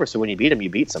opponent over so when you beat him, you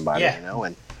beat somebody, And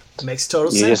it makes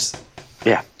total sense.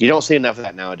 Yeah, you don't see enough of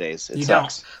that nowadays. It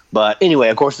sucks. But anyway,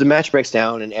 of course, the match breaks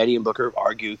down, and Eddie and Booker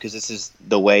argue because this is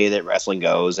the way that wrestling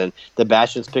goes. And the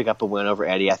Bashams pick up a win over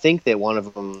Eddie. I think that one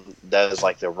of them does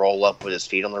like the roll up with his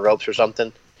feet on the ropes or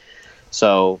something.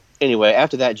 So anyway,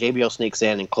 after that, JBL sneaks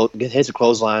in and hits a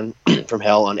clothesline from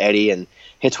hell on Eddie and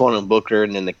hits one on Booker,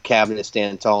 and then the Cabinet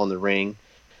stand tall in the ring,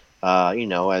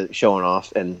 showing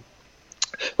off. And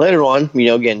later on,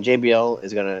 again, JBL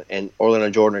is going to and Orlando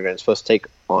Jordan are supposed to take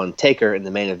on Taker in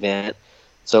the main event.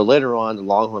 So later on, the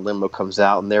Longhorn Limo comes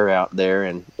out, and they're out there,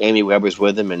 and Amy Weber's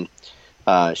with him,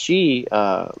 and she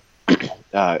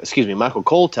Michael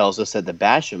Cole tells us that the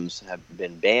Bashams have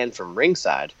been banned from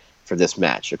ringside for this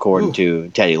match, according to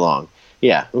Teddy Long.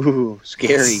 Yeah,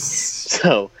 scary.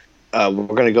 So we're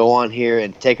going to go on here,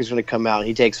 and Taker's going to come out.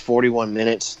 He takes 41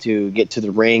 minutes to get to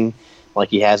the ring like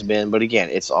he has been. But again,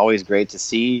 it's always great to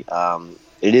see.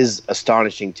 It is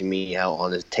astonishing to me how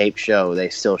on this tape show they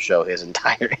still show his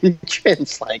entire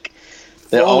entrance. Like,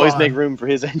 they always make room for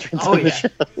his entrance on the show.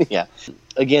 Yeah.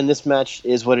 Again, this match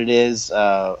is what it is.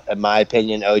 In my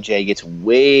opinion, OJ gets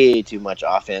way too much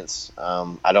offense.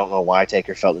 I don't know why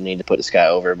Taker felt the need to put this guy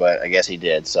over, but I guess he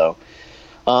did. So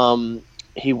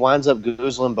he winds up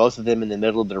goozling both of them in the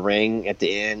middle of the ring at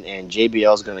the end, and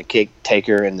JBL is going to kick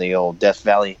Taker in the old Death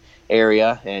Valley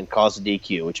area and cause a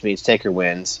DQ, which means Taker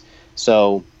wins.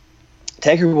 So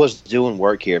Taker was doing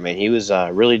work here, man. He was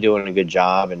really doing a good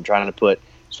job and trying to put,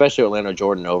 especially Orlando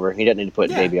Jordan, over. He doesn't need to put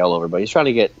JBL over, but he's trying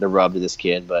to get the rub to this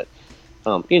kid. But,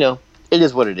 it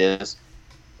is what it is.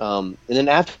 And then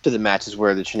after the match is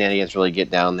where the shenanigans really get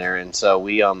down there. And so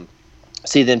we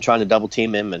see them trying to double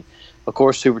team him. And, of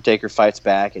course, Super Taker fights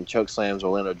back and choke slams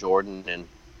Orlando Jordan. And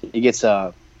he gets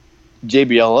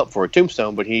JBL up for a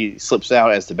tombstone, but he slips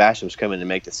out as the Bashams come in to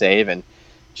make the save. And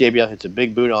JBL hits a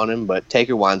big boot on him, but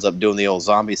Taker winds up doing the old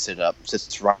zombie sit-up,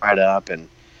 sits right up, and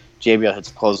JBL hits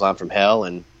a clothesline from hell,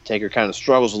 and Taker kind of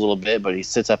struggles a little bit, but he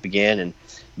sits up again, and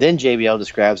then JBL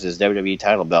just grabs his WWE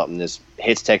title belt and just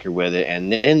hits Taker with it,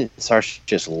 and then starts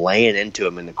just laying into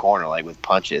him in the corner, like with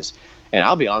punches. And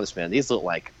I'll be honest, man, these look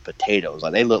like potatoes.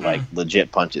 Like, they look like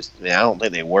legit punches. I mean, I don't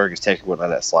think they were because Taker wouldn't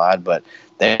let that slide, but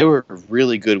they were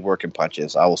really good working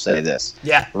punches. I will say this.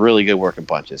 Yeah. Really good working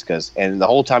punches. And the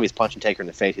whole time he's punching Taker in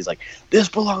the face, he's like, this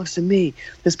belongs to me.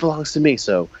 This belongs to me.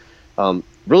 So,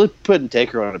 really putting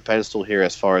Taker on a pedestal here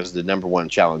as far as the number one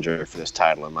challenger for this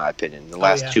title, in my opinion. The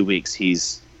last 2 weeks,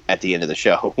 he's at the end of the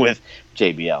show with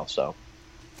JBL. So,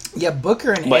 yeah,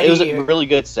 Booker and but Eddie. It was a really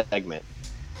good segment,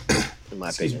 in my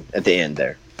opinion, at the end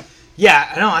there.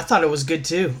 Yeah, no, I thought it was good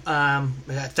too. I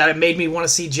thought it made me want to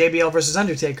see JBL versus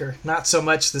Undertaker, not so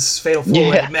much this Fatal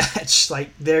 4-Way match. Like,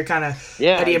 they're kind of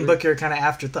Eddie and Booker are kind of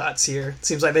afterthoughts here. It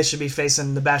seems like they should be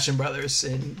facing the Basham brothers,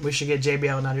 and we should get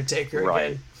JBL and Undertaker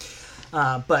again.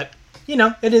 But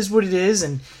it is what it is,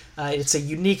 and it's a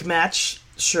unique match,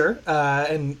 sure.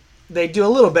 And they do a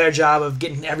little better job of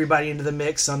getting everybody into the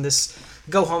mix on this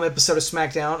go-home episode of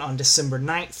SmackDown on December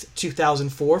 9th,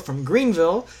 2004 from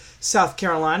Greenville, South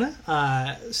Carolina,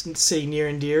 city near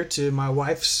and dear to my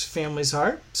wife's family's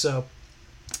heart. So,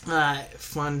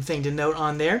 fun thing to note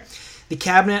on there. The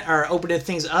Cabinet are opening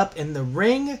things up in the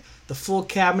ring, the full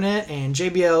Cabinet, and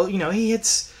JBL, he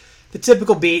hits the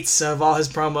typical beats of all his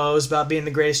promos about being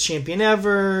the greatest champion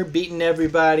ever, beating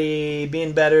everybody,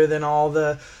 being better than all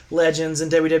the legends in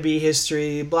WWE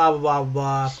history, blah, blah,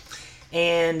 blah, blah.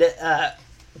 And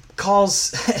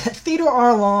calls Theodore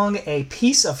R. Long a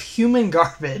piece of human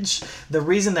garbage, the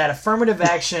reason that affirmative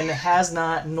action has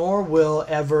not nor will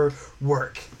ever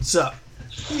work. So,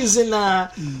 he's in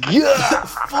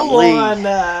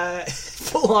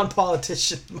full-on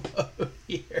politician mode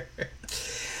here.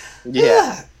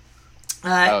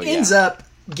 Ends up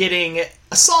getting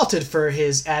assaulted for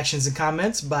his actions and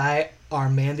comments by our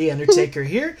man, The Undertaker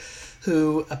here,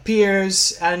 who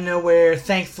appears out of nowhere,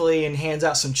 thankfully, and hands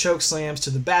out some choke slams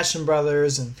to the Basham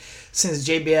brothers and sends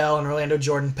JBL and Orlando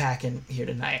Jordan packing here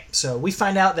tonight. So we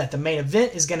find out that the main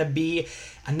event is going to be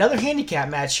another handicap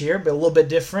match here, but a little bit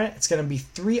different. It's going to be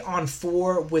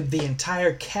 3-on-4 with the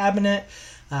entire Cabinet,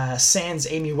 sans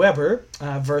Amy Weber,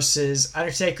 versus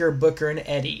Undertaker, Booker, and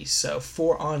Eddie. So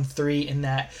 4-on-3 in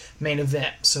that main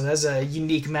event. So that's a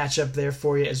unique matchup there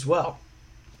for you as well.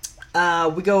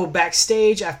 We go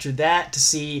backstage after that to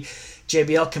see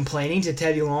JBL complaining to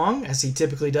Teddy Long, as he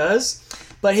typically does.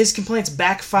 But his complaints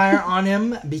backfire on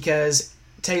him because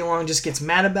Teddy Long just gets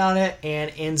mad about it and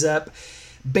ends up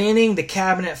banning the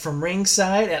Cabinet from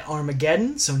ringside at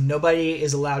Armageddon. So nobody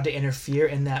is allowed to interfere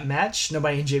in that match.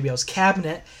 Nobody in JBL's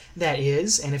Cabinet, that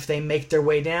is. And if they make their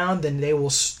way down, then they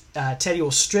will Teddy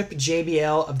will strip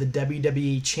JBL of the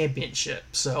WWE Championship.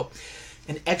 So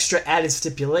an extra added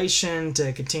stipulation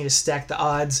to continue to stack the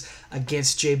odds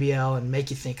against JBL and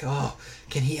make you think, oh,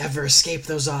 can he ever escape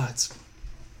those odds?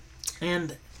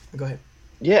 And go ahead.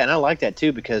 Yeah, and I like that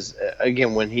too because,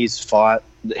 again, when he's fought,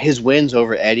 his wins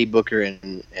over Eddie, Booker,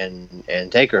 and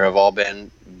Taker have all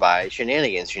been by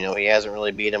shenanigans. He hasn't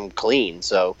really beat him clean.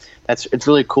 So it's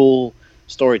really cool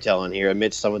storytelling here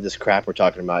amidst some of this crap we're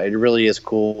talking about. It really is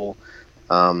cool,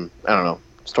 I don't know,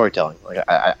 storytelling. Like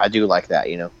I do like that,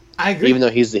 I agree. Even though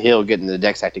he's the heel, getting the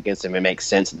deck stacked against him, it makes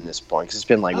sense at this point. Because it's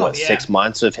been 6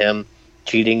 months of him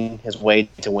cheating his way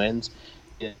to wins.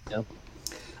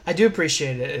 I do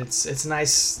appreciate it. It's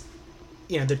nice.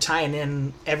 They're tying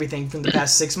in everything from the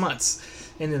past 6 months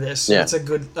into this. So it's a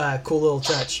good, cool little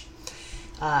touch.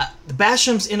 The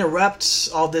Bashams interrupt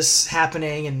all this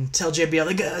happening and tell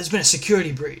JBL there's been a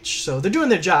security breach. So they're doing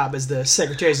their job as the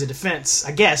Secretaries of Defense,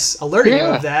 I guess, alerting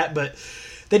him of that. But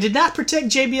they did not protect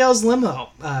JBL's limo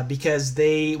because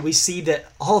we see that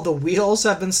all the wheels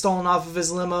have been stolen off of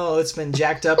his limo. It's been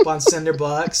jacked up on cinder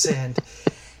blocks. And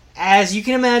as you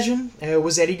can imagine, it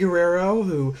was Eddie Guerrero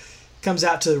who comes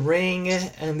out to the ring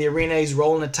in the arena. He's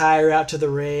rolling a tire out to the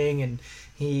ring and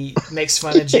he makes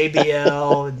fun of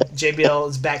JBL, and JBL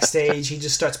is backstage. He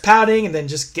just starts pouting and then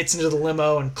just gets into the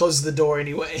limo and closes the door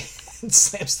anyway and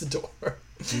slams the door.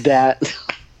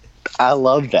 I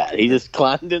love that. He just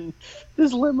climbed in.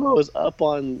 This limo is up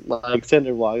on like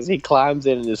cinder blocks. He climbs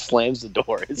in and just slams the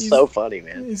door. It's so funny,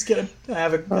 man. He's going to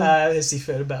have a hissy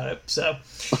fit about it. So,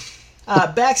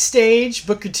 backstage,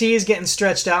 Booker T is getting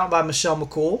stretched out by Michelle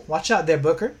McCool. Watch out there,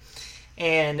 Booker.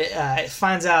 And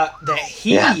finds out that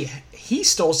he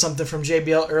stole something from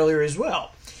JBL earlier as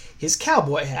well. His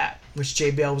cowboy hat, which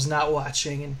JBL was not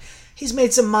watching. And he's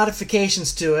made some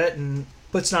modifications to it and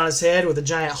puts it on his head with a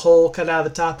giant hole cut out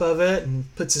of the top of it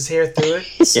and puts his hair through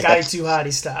it. Scotty 2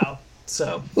 Hotty style.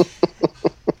 So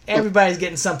everybody's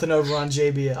getting something over on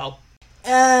JBL.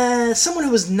 Someone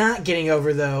who was not getting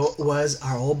over, though, was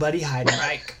our old buddy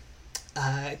Heidenreich.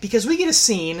 Because we get a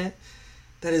scene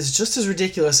that is just as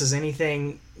ridiculous as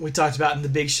anything we talked about in the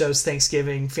Big Show's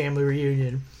Thanksgiving family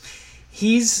reunion.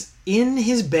 He's in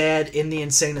his bed in the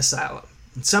insane asylum.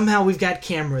 And somehow we've got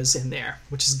cameras in there,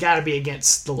 which has got to be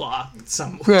against the law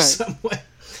some way.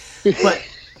 But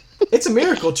it's a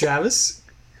miracle, Travis.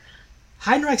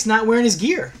 Heidenreich's not wearing his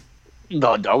gear.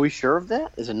 No, are we sure of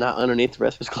that? Is it not underneath the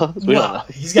rest of his clothes? We don't know.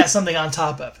 He's got something on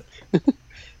top of it.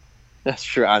 That's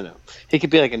true, I know. He could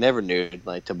be like a never nude,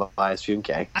 like Tobias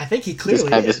Funke. I think he clearly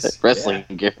just have is. his wrestling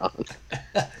gear on.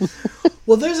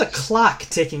 Well, there's a clock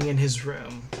ticking in his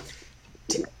room.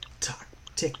 Tick tock,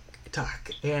 tick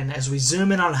tock. And as we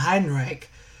zoom in on Heidenreich,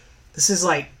 this is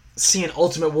like seeing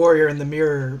Ultimate Warrior in the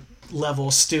mirror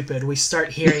level stupid. We start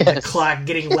hearing the clock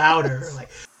getting louder, like.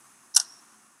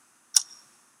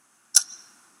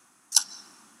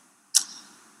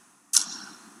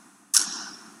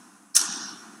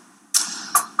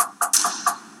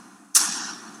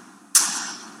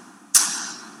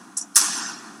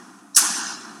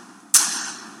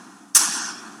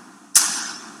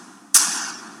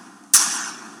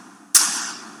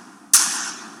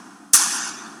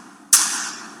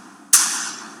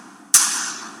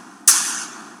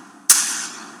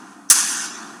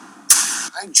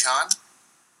 Hi, John.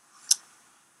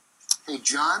 Hey,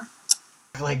 John.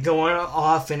 Like going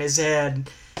off in his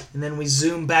head, and then we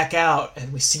zoom back out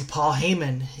and we see Paul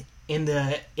Heyman in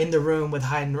the room with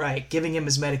Heidenreich, giving him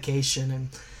his medication, and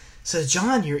says,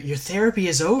 "John, your therapy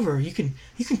is over. You can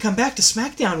come back to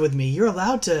SmackDown with me. You're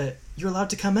allowed to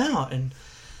come out." And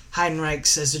Heidenreich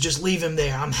says to just leave him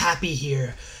there. I'm happy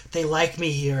here. They like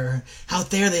me here. Out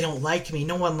there they don't like me.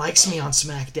 No one likes me on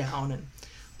SmackDown. And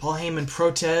Paul Heyman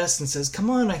protests and says, "Come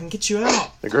on, I can get you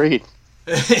out." Agreed.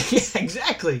 Yeah,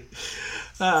 exactly.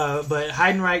 But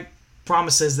Heidenreich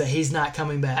promises that he's not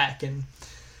coming back, and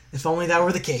if only that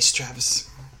were the case, Travis.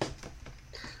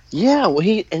 Yeah, well,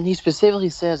 he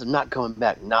specifically says, "I'm not coming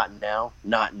back, not now,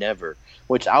 not never,"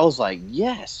 which I was like,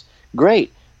 yes,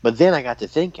 great. But then I got to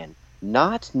thinking,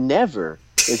 not never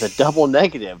is a double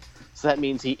negative, so that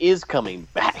means he is coming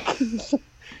back. You're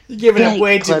giving him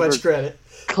way too much credit.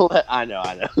 I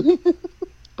know.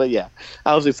 But yeah,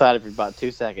 I was excited for about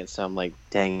 2 seconds, so I'm like,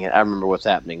 dang it, I remember what's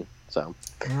happening. So.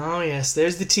 Oh, yes,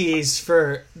 there's the tease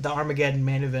for the Armageddon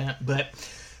main event. But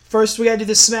first, we got to do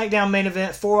the SmackDown main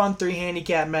event, 4-on-3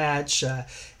 handicap match.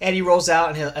 Eddie rolls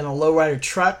out in a lowrider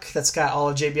truck that's got all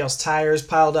of JBL's tires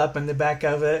piled up in the back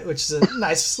of it, which is a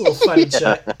nice little funny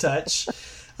touch.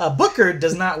 Booker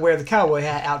does not wear the cowboy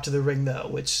hat out to the ring, though,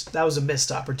 which that was a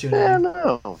missed opportunity. I don't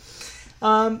know.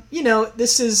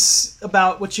 This is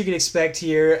about what you could expect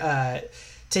here.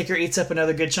 Taker eats up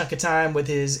another good chunk of time with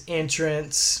his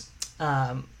entrance.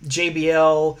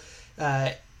 JBL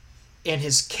in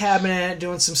his cabinet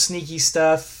doing some sneaky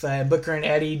stuff. Booker and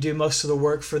Eddie do most of the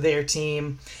work for their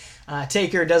team.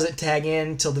 Taker doesn't tag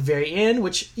in till the very end,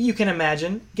 which you can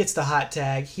imagine gets the hot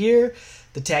tag here.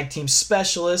 The tag team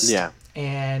specialist. Yeah.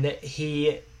 And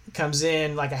he comes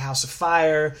in like a house of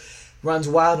fire. Runs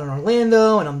wild on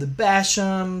Orlando and on the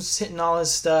Bashams, hitting all his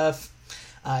stuff.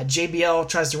 JBL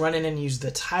tries to run in and use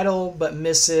the title, but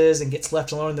misses and gets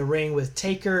left alone in the ring with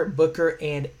Taker, Booker,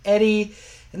 and Eddie.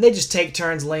 And they just take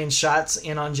turns laying shots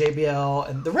in on JBL.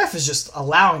 And the ref is just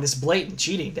allowing this blatant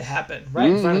cheating to happen right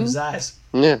in front of his eyes.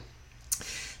 Yeah.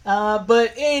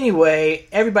 But anyway,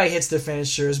 everybody hits their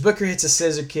finishers. Booker hits a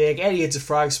scissor kick. Eddie hits a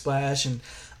frog splash. And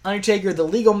Undertaker, the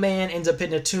legal man, ends up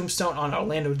hitting a tombstone on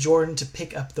Orlando Jordan to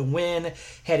pick up the win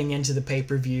heading into the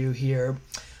pay-per-view here.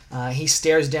 He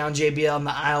stares down JBL in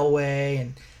the aisleway,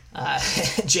 and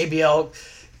JBL,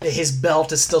 his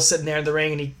belt is still sitting there in the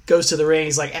ring, and he goes to the ring.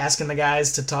 He's like asking the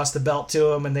guys to toss the belt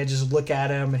to him, and they just look at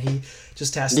him, and he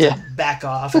just has to back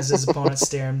off as his opponents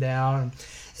stare him down. And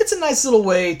it's a nice little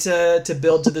way to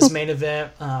build to this main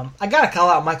event. I got to call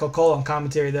out Michael Cole on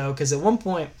commentary, though, because at one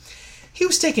point, he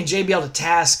was taking JBL to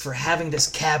task for having this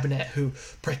cabinet who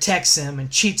protects him and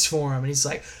cheats for him. And he's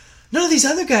like, none of these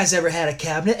other guys ever had a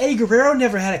cabinet. Eddie Guerrero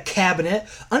never had a cabinet.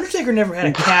 Undertaker never had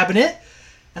a cabinet.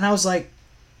 And I was like,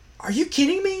 are you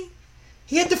kidding me?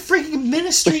 He had the freaking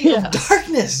Ministry of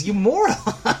Darkness, you moron.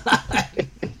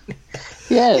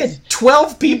 Yes. He had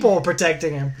 12 people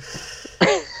protecting him.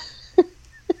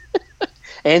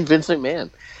 And Vince McMahon.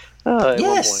 At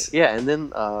Yes. one point. Yeah, and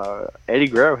then Eddie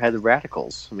Guerrero had the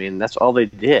Radicals. I mean, that's all they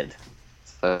did.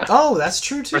 Oh, that's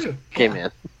true, too. Came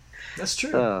in. That's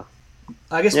true.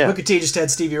 I guess Booker T just had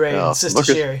Stevie Ray and Sister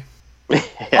Booker's- Sherry. Yeah,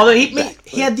 Although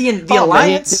he had the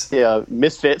Alliance. Yeah,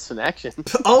 Misfits in action.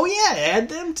 Oh, yeah, I had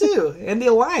them, too. And the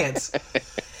Alliance.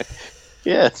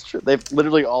 Yeah, it's true. They've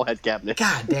literally all had cabinets.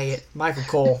 God dang it. Michael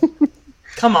Cole.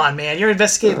 Come on, man. You're an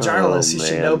investigative journalist. You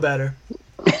should man. know better.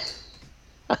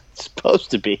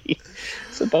 Supposed to be.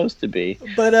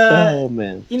 But, oh,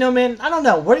 man. you know, man, I don't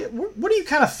know. What are you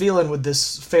kind of feeling with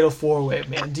this Fatal 4-Way,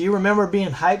 man? Do you remember being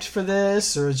hyped for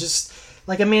this? Or just,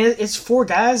 like, I mean, it's 4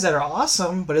 guys that are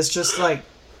awesome, but it's just, like,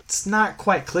 it's not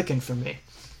quite clicking for me.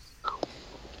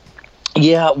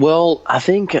 Yeah, well, I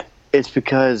think it's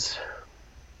because,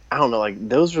 I don't know, like,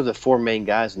 those are the 4 main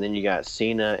guys, and then you got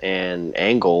Cena and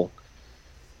Angle.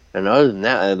 And other than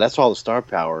that, that's all the star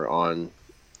power on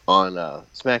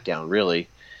SmackDown, really.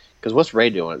 Because what's Ray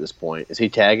doing at this point? Is he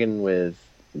tagging with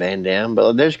Van Dam?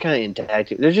 But there's kind of in tag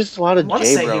team. There's just a lot of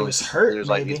J Bros. He was hurt. There's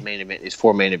like these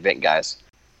 4 main event guys.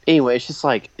 Anyway, it's just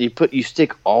like you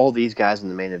stick all these guys in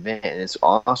the main event, and it's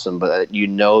awesome. But you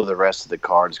know the rest of the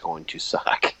card is going to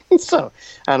suck. So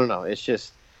I don't know. It's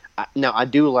just now I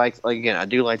do like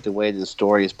the way the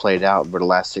story is played out for the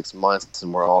last 6 months,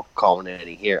 and we're all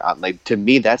culminating here. To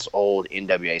me, that's old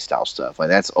NWA style stuff. Like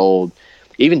that's old.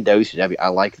 Even WCW, I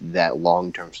like that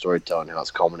long-term storytelling, how it's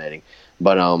culminating.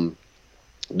 But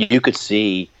you could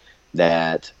see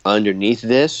that underneath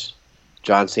this,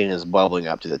 John Cena is bubbling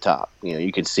up to the top. You know,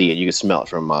 you could see it, you could smell it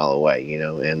from a mile away. You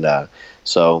know, and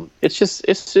so it's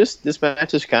just this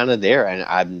match is kind of there, and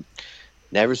I've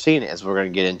never seen it. As we're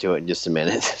going to get into it in just a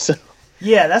minute. So.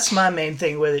 Yeah, that's my main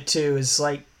thing with it too. Is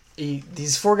like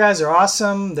these 4 guys are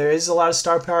awesome. There is a lot of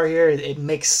star power here. It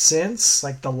makes sense.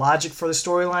 Like the logic for the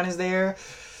storyline is there.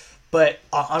 But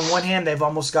on one hand, they've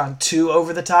almost gone too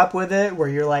over the top with it, where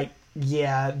you're like,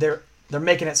 yeah, they're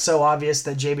making it so obvious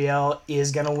that JBL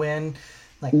is gonna win.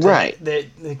 Like right, they're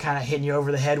kind of hitting you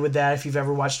over the head with that if you've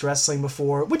ever watched wrestling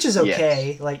before, which is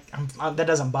okay. Yes. Like that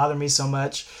doesn't bother me so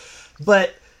much.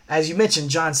 But as you mentioned,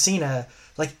 John Cena.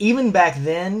 Like, even back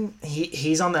then,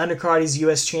 he's on the undercard, he's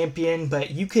U.S. champion,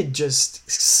 but you could just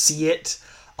see it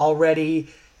already.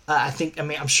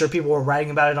 I'm sure people were writing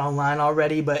about it online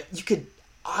already, but you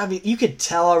could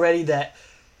tell already that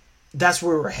that's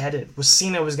where we're headed.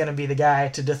 Cena was going to be the guy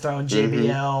to dethrone JBL.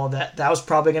 Mm-hmm. That was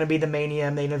probably going to be the Mania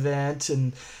main event,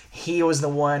 and he was the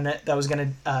one that was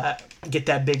going to get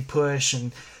that big push.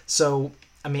 And so,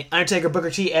 I mean, Undertaker, Booker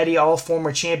T, Eddie, all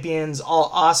former champions, all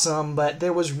awesome, but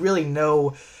there was really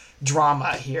no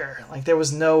drama here. Like, there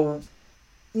was no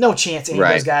chance any of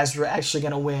those guys were actually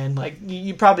going to win. Like,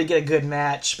 you probably get a good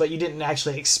match, but you didn't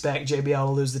actually expect JBL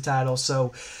to lose the title.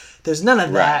 So there's none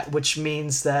of that, which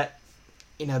means that,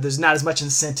 you know, there's not as much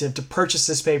incentive to purchase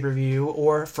this pay-per-view,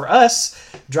 or for us,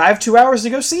 drive 2 hours to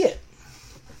go see it.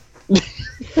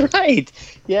 Right.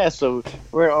 Yeah, so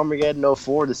we're at Armageddon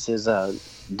 04. This is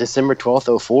December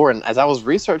 12th, 04. And as I was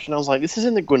researching, I was like, this is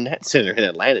in the Gwinnett Center in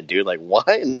Atlanta, dude. Like, why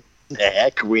in the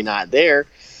heck are we not there?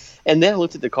 And then I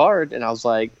looked at the card, and I was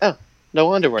like, oh, no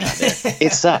wonder we're not there.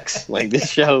 It sucks. Like, this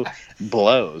show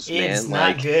blows, man. It's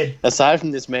not good. Aside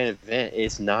from this main event,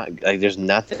 it's not, like, there's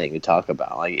nothing to talk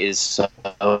about. Like, it's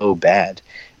so bad.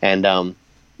 And,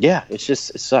 yeah, it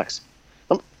sucks.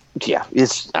 Yeah,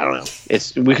 I don't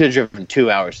know. We could have driven 2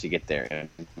 hours to get there and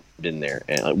been there.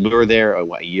 And we were there,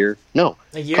 a year? No.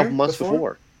 A year? A couple months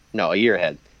before. No, a year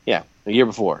ahead. Yeah, a year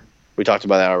before. We talked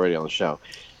about that already on the show.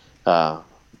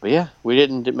 But yeah, we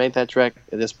didn't make that trek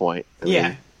at this point.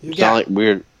 It's not like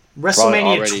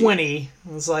WrestleMania 20.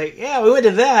 It's like, yeah, we went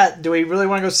to that. Do we really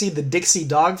want to go see the Dixie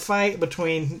Dog fight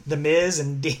between The Miz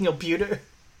and Daniel Puder?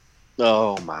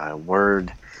 Oh, my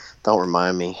word. Don't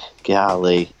remind me.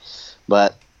 Golly.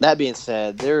 But that being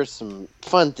said, there are some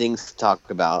fun things to talk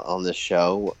about on this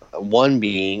show. One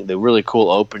being the really cool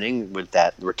opening with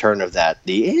that return of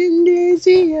the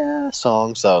Indonesia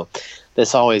song. So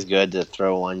that's always good to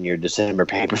throw on your December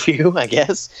pay-per-view, I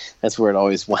guess. That's where it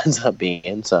always winds up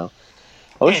being. So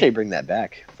I wish they'd bring that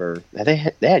back. They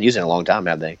had used it a long time,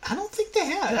 have they? I don't think they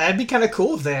had. That'd be kind of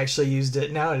cool if they actually used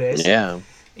it nowadays. Yeah.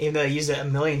 Even though they used it a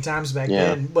million times back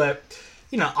then. But,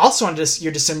 also on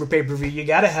your December pay-per-view, you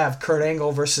got to have Kurt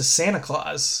Angle versus Santa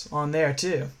Claus on there,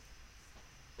 too.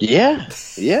 Yeah.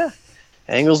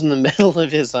 Angle's in the middle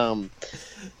of his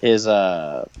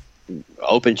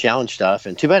open challenge stuff,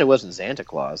 and too bad it wasn't Santa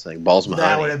Claus. Like Balls Mahoney.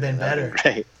 That would have been better.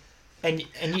 Great.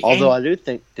 Although I do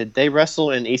think, did they wrestle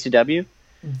in ECW?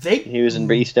 He was in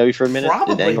ECW for a minute.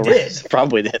 Probably did.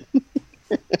 Probably did.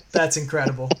 That's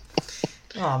incredible.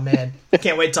 Oh man, I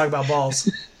can't wait to talk about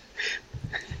balls.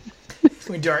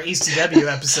 We do our ECW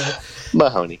episode.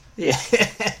 Mahoney. Yeah.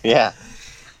 Yeah.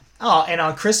 Oh, and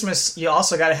on Christmas, you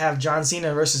also got to have John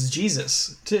Cena versus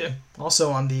Jesus too.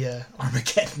 Also on the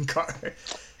Armageddon card.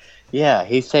 Yeah,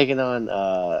 he's taking on.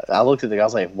 I looked at the guy. I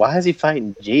was like, "Why is he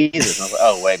fighting Jesus?" And I was like,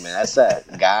 "Oh wait, man, that's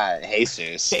that guy,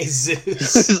 Jesus."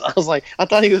 Jesus. I was like, I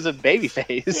thought he was a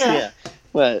babyface. Yeah.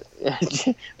 But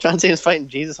John Cena's fighting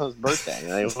Jesus on his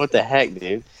birthday. Like, what the heck,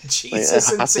 dude? Jesus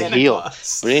and Santa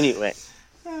Claus. But anyway.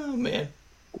 Oh man.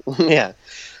 Yeah.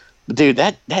 But dude,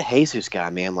 that Jesus guy,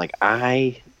 man, like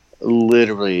I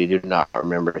literally do not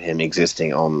remember him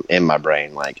existing in my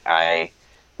brain. Like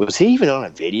was he even on a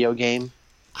video game?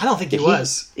 I don't think he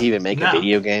was. Even make a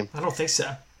video game? I don't think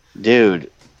so. Dude,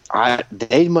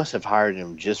 they must have hired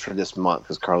him just for this month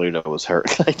because Carlito was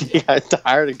hurt. Like, they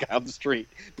hired a guy off the street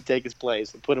to take his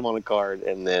place and put him on a card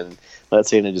and then let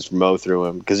Cena just mow through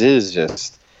him because it is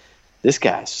just this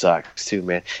guy sucks too,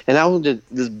 man. And I want to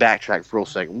just backtrack for a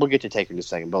second. We'll get to Taker in a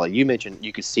second, but like you mentioned,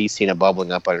 you could see Cena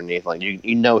bubbling up underneath. Like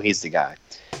you know he's the guy.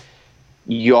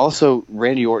 You also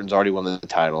Randy Orton's already won the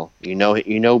title. You know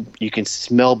you can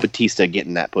smell Batista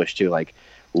getting that push too. Like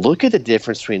look at the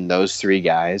difference between those three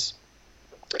guys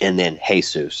and then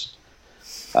Jesus,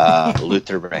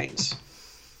 Luther Reigns,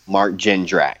 Mark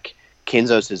Jindrak,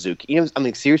 Kenzo Suzuki. I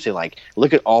mean seriously, like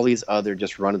look at all these other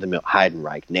just run of the mill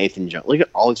Heidenreich, Nathan Jones. Look at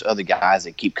all these other guys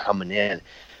that keep coming in.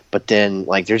 But then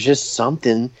like there's just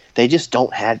something they just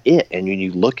don't have it. And when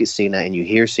you look at Cena and you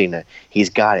hear Cena, he's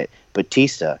got it.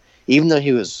 Batista, even though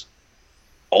he was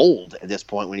old at this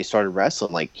point when he started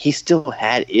wrestling, like he still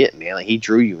had it, man. Like he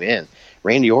drew you in.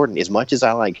 Randy Orton, as much as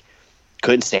I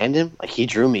couldn't stand him, like he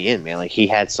drew me in, man. Like he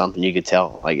had something you could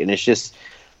tell. Like, and it's just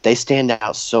they stand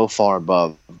out so far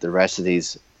above the rest of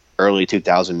these early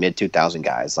 2000, mid 2000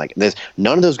 guys. Like there's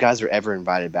none of those guys are ever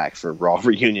invited back for Raw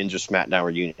reunions or SmackDown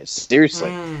reunions.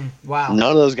 Seriously, wow.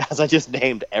 None of those guys I just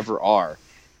named ever are.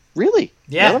 Really?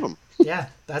 Yeah. None of them. Yeah,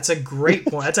 that's a great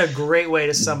point. That's a great way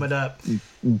to sum it up.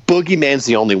 Boogeyman's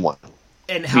the only one.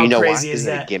 And how crazy is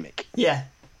that? A gimmick. Yeah.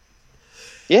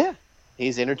 Yeah,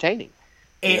 he's entertaining.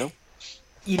 And,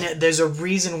 there's a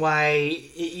reason why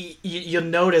you'll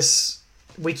notice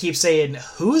we keep saying,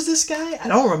 "Who is this guy? I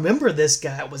don't remember this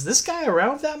guy. Was this guy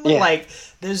around that much?" Yeah. Like,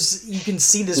 you can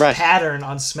see this pattern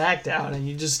on SmackDown, and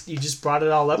you just brought it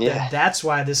all up there. That's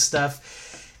why this stuff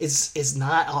is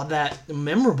not all that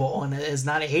memorable and it has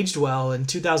not aged well. And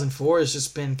 2004 has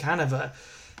just been kind of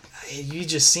you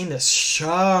just seen this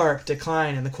sharp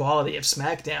decline in the quality of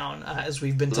SmackDown as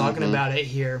we've been talking about it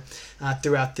here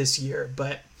throughout this year.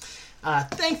 But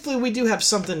thankfully we do have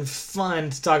something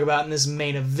fun to talk about in this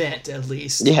main event at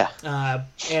least. Yeah.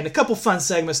 And a couple fun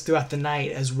segments throughout the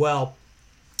night as well.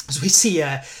 As we see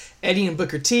Eddie and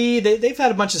Booker T, they've had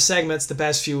a bunch of segments the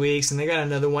past few weeks and they got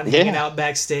another one hanging out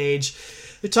backstage.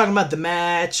 They're talking about the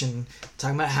match and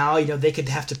talking about how they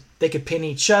could pin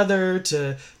each other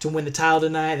to win the title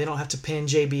tonight. They don't have to pin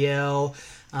JBL,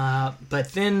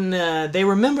 but then they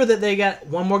remember that they got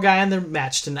one more guy in their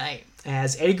match tonight.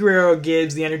 As Eddie Guerrero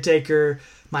gives the Undertaker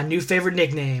my new favorite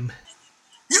nickname.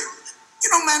 You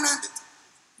know, man,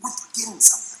 we're forgetting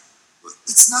something.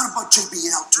 It's not about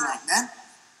JBL tonight, man.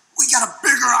 We got a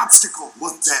bigger obstacle.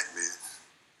 What's that, man?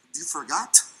 You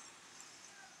forgot?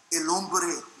 El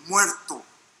hombre muerto.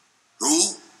 Who?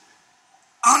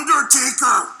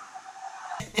 Undertaker!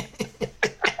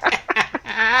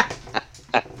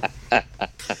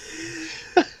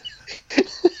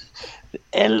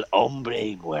 El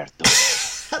hombre muerto.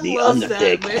 The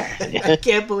Undertaker. That, man. I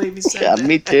can't believe he said that.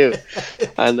 Me too.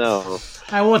 I know.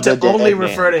 I want to only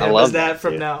refer to him as that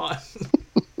from now on.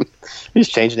 He's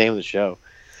changed the name of the show.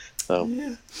 So.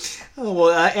 Yeah. Oh,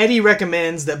 well, Eddie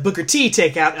recommends that Booker T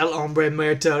take out El Hombre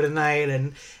Muerto tonight,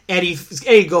 and Eddie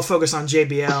go focus on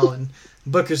JBL, and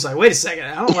Booker's like, wait a second,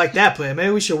 I don't like that plan.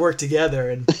 Maybe we should work together.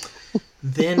 And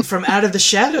then from out of the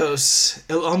shadows,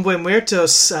 El Hombre Muerto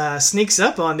sneaks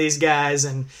up on these guys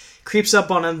and creeps up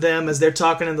on them as they're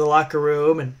talking in the locker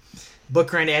room, and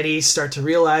Booker and Eddie start to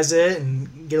realize it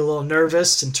and get a little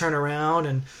nervous and turn around,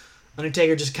 and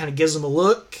Undertaker just kind of gives him a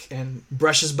look and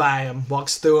brushes by him,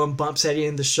 walks through him, bumps Eddie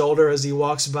in the shoulder as he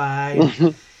walks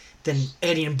by. Then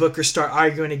Eddie and Booker start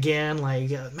arguing again, like,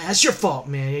 man, it's your fault,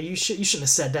 man. You shouldn't have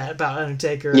said that about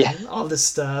Undertaker and all this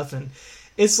stuff. And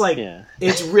it's like,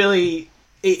 it's really,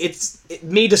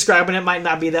 me describing it might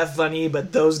not be that funny,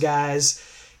 but those guys,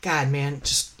 God, man,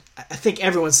 I think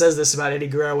everyone says this about Eddie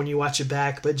Guerrero when you watch it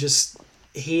back, but just,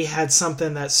 he had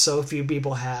something that so few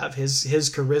people have. His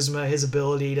charisma, his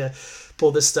ability to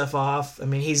pull this stuff off. I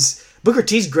mean, Booker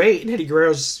T's great, and Eddie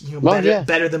Guerrero's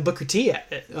better than Booker T at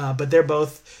it. But they're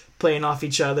both playing off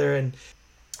each other, and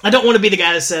I don't want to be the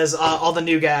guy that says all the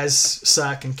new guys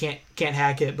suck and can't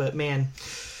hack it. But man,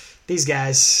 these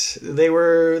guys, they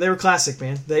were classic,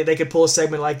 man. They could pull a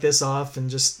segment like this off and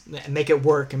just make it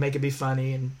work and make it be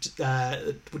funny, and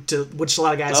which a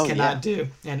lot of guys cannot do.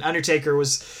 And Undertaker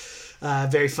was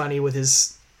very funny with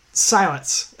his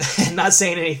silence and not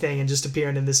saying anything and just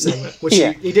appearing in this segment, which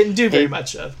he didn't do very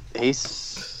much of. He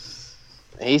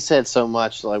said so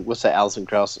much, like, what's that, Alison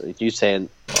Krauss? You said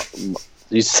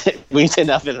when you say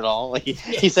nothing at all, like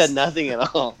he said nothing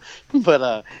at all,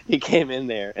 but he came in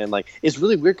there and like it's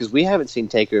really weird because we haven't seen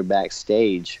Taker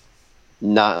backstage,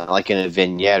 not like in a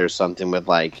vignette or something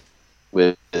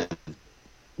with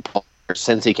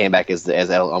since he came back as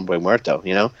El Hombre Muerto.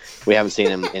 You know, we haven't seen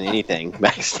him in anything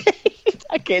backstage.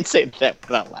 I can't say that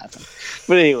without laughing.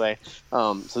 But anyway,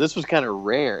 so this was kind of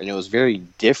rare and it was very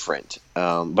different.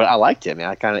 But I liked it,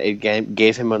 man. It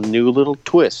gave him a new little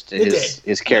twist in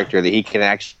his character that he can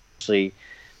actually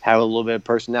have a little bit of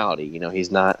personality. You know,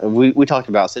 he's not. We talked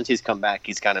about since he's come back,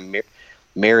 he's kind of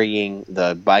marrying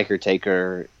the biker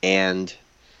Taker and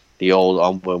the old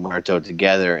Hombre Muerto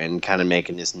together and kind of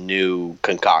making this new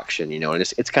concoction. You know, and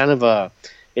it's kind of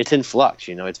it's in flux.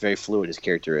 You know, it's very fluid. His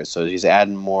character is, so he's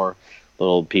adding more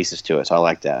little pieces to it. So I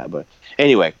like that. But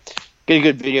anyway, get a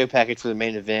good video package for the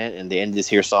main event and the end of this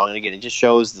here song. And again, it just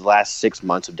shows the last 6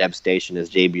 months of devastation as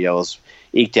JBL's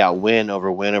eked out win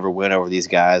over win over win over these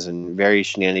guys and very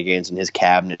shenanigans in his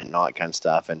cabinet and all that kind of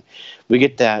stuff. And we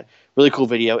get that really cool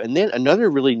video. And then another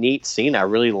really neat scene I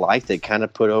really liked that kind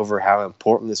of put over how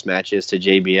important this match is to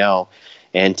JBL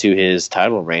and to his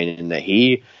title reign, and that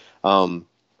he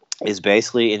is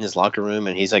basically in his locker room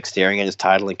and he's like staring at his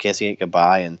title and kissing it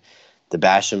goodbye, and the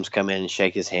Bashams come in and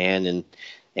shake his hand, and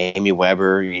Amy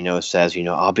Weber, you know, says, you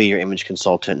know, I'll be your image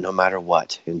consultant no matter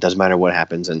what. It doesn't matter what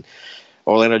happens. And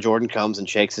Orlando Jordan comes and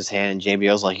shakes his hand, and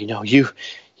JBL's like, you know, you've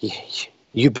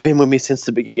been with me since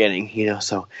the beginning, you know,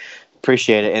 so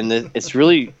appreciate it. And it's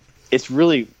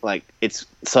really like, it's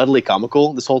subtly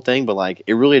comical, this whole thing, but like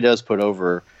it really does put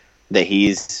over that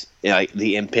he's, you know, like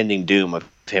the impending doom of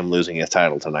him losing his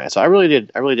title tonight. So I really did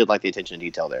like the attention to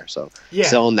detail there. So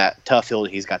selling that tough hill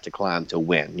that he's got to climb to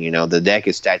win. You know, the deck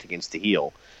is stacked against the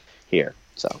heel here.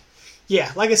 So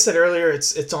yeah, like I said earlier,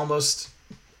 it's almost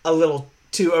a little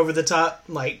too over the top.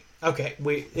 Like, okay,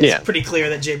 it's pretty clear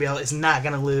that JBL is not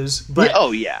going to lose, but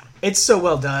it's so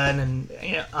well done, and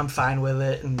you know, I'm fine with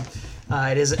it. And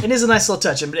it is a nice little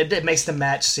touch, and it makes the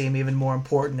match seem even more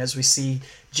important as we see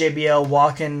JBL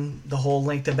walking the whole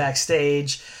length of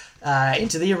backstage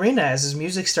into the arena as his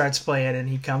music starts playing, and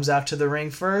he comes out to the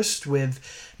ring first with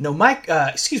no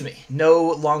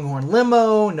Longhorn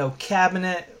limo, no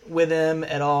cabinet with him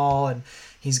at all, and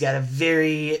he's got a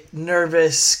very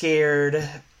nervous, scared,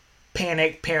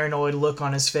 panicked, paranoid look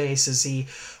on his face as he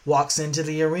walks into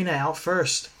the arena out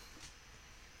first.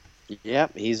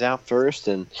 Yep, he's out first,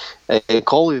 and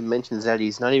Cole even mentions that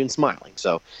he's not even smiling.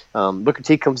 So Booker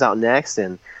T comes out next,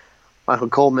 and Michael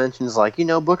Cole mentions, like, you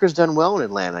know, Booker's done well in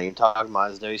Atlanta. You're talking about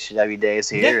his WCW days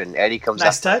here, and Eddie comes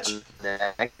out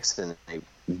next, and a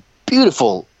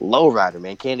beautiful lowrider,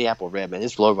 man, candy apple red, man.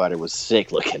 This lowrider was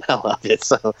sick looking. I loved it.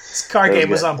 So this card game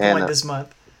was on point this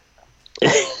month.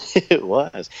 It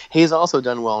was. He's also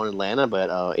done well in Atlanta,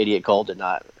 but Idiot Cole did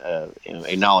not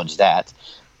acknowledge that.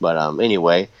 But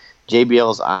anyway,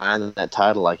 JBL's eyeing that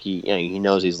title like he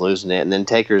knows he's losing it, and then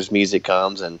Taker's music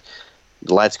comes and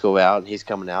the lights go out, and he's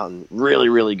coming out, and really,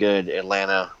 really good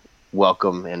Atlanta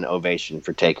welcome and ovation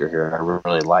for Taker here. I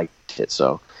really liked it.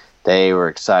 So they were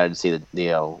excited to see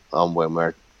the Hombre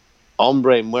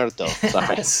Muerto.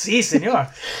 Sorry. Sí,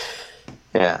 señor.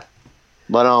 Yeah.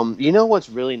 But you know what's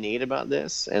really neat about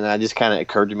this, and it just kind of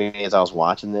occurred to me as I was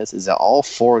watching this, is that all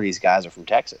 4 of these guys are from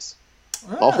Texas.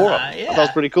 All 4 of them. Yeah. I thought that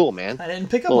was pretty cool, man. I didn't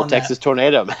pick up Little on Texas that.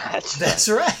 tornado match. That's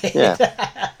right. Yeah.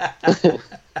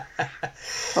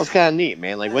 That was kind of neat,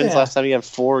 man. Like, when's the last time you had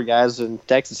 4 guys in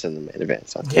Texas in the main event?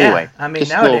 So, anyway, I mean,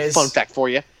 just nowadays, a little fun fact for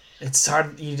you. It's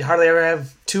hard. You hardly ever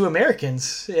have 2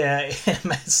 Americans. Yeah,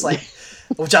 it's like,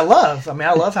 which I love. I mean,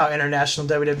 I love how international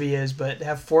WWE is, but to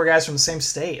have 4 guys from the same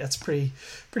state, that's pretty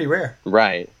rare.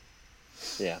 Right.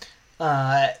 Yeah.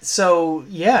 So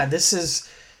yeah, this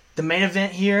is the main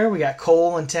event here. We got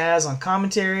Cole and Taz on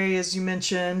commentary, as you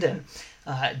mentioned, and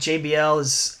JBL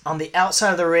is on the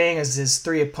outside of the ring as his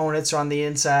 3 opponents are on the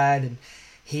inside, and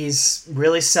he's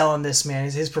really selling this, man.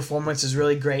 His performance is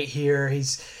really great here.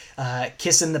 He's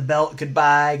kissing the belt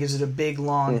goodbye, gives it a big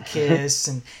long kiss,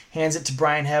 and hands it to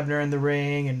Brian Hebner in the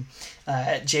ring, and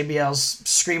JBL's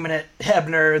screaming at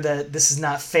Hebner that this is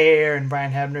not fair, and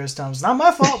Brian Hebner is telling him, it's not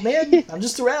my fault, man. I'm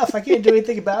just a ref. I can't do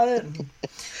anything about it.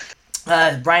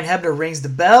 Brian Hebner rings the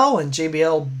bell, and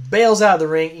JBL bails out of the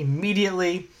ring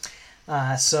immediately.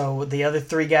 So the other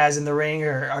 3 guys in the ring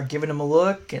are giving him a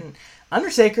look, and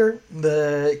Undertaker,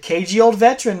 the cagey old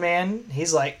veteran, man,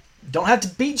 he's like, don't have to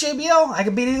beat JBL. I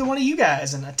can beat either one of you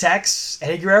guys, and attacks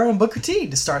Eddie Guerrero and Booker T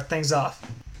to start things off.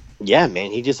 Yeah,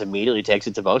 man, he just immediately takes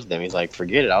it to both of them. He's like,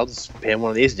 forget it. I'll just pin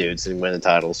one of these dudes and win the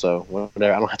title. So,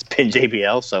 whatever. I don't have to pin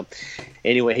JBL. So,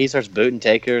 anyway, he starts booting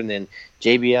Taker, and then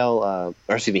he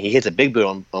hits a big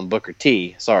boot on Booker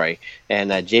T. Sorry.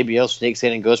 And JBL sneaks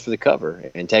in and goes for the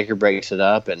cover. And Taker breaks it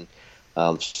up and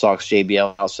stalks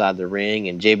JBL outside the ring.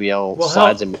 And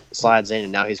JBL slides in,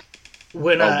 and now he's...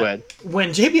 When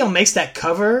JBL makes that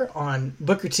cover on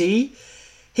Booker T,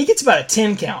 he gets about a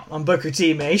 10 count on Booker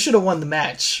T, man. He should have won the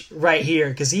match right here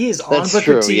because he is on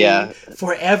Booker T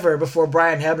forever before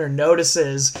Brian Hebner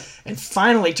notices and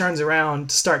finally turns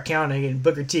around to start counting, and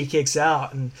Booker T kicks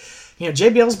out. And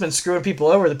JBL's been screwing people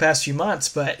over the past few months,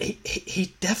 but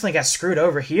he definitely got screwed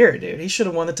over here, dude. He should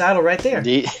have won the title right there.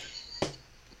 He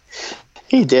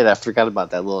did. I forgot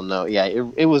about that little note. Yeah,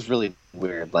 it was really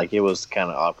weird. Like, it was kind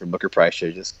of awkward. Booker Price should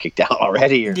have just kicked out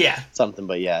already or something.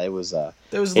 But yeah, it was.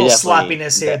 There was a little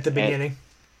sloppiness here at the beginning.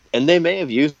 And they may have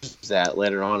used that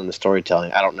later on in the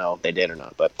storytelling. I don't know if they did or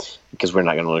not, but because we're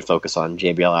not going to really focus on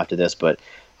JBL after this. But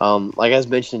like I was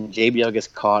mentioning, JBL gets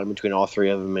caught in between all 3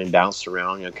 of them and bounced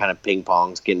around, kind of ping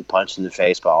pongs, getting punched in the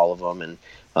face by all of them.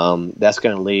 And that's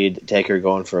going to lead Taker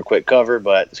going for a quick cover,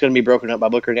 but it's going to be broken up by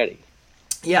Booker and Eddie.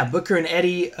 Yeah, Booker and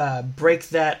Eddie break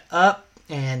that up,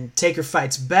 and Taker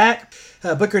fights back.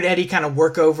 Booker and Eddie kind of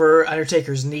work over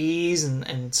Undertaker's knees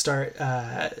and start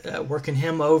working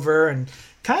him over, and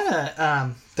kind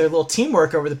of their little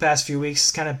teamwork over the past few weeks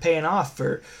is kind of paying off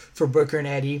for Booker and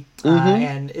Eddie.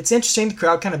 And it's interesting, the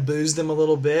crowd kind of boos them a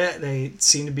little bit. They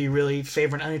seem to be really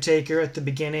favoring Undertaker at the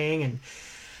beginning, and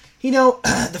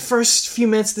the first few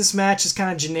minutes of this match is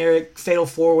kind of generic Fatal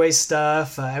 4-Way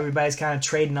stuff. Everybody's kind of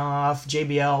trading off.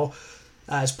 JBL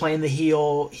is playing the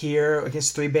heel here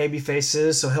against 3 baby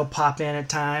faces, so he'll pop in at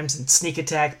times and sneak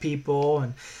attack people,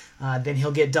 and then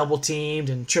he'll get double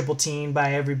teamed and triple teamed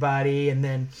by everybody, and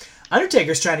then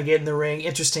Undertaker's trying to get in the ring,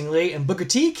 interestingly, and Booker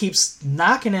T keeps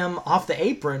knocking him off the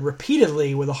apron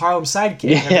repeatedly with a Harlem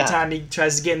sidekick every time he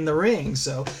tries to get in the ring,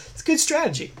 so it's a good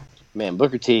strategy. Man,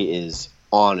 Booker T is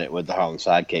on it with the Harlem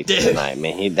sidekick tonight,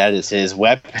 man. That is his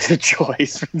weapon of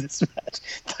choice for this match.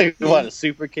 Like, what, a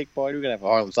super kick party? We're gonna have a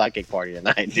Harlem sidekick party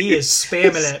tonight. Dude. He is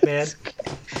spamming it, man.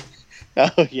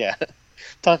 Oh yeah,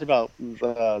 talked about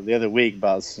the other week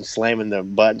about slamming the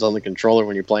buttons on the controller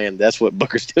when you're playing. That's what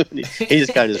Booker's doing. He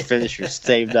just got his finisher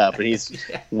saved up, and he's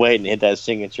waiting to hit that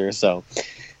signature. So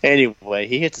anyway,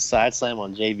 he hits a side slam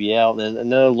on JBL, and then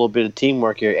another little bit of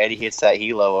teamwork here. Eddie hits that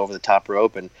helo over the top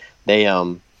rope, and they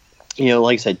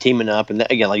like I said, teaming up, and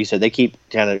again, like you said, they keep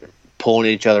kind of pulling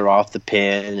each other off the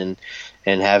pin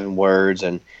and having words,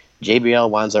 and JBL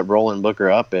winds up rolling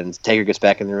Booker up, and Taker gets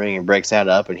back in the ring and breaks that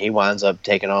up, and he winds up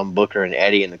taking on Booker and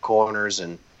Eddie in the corners,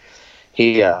 and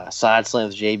he side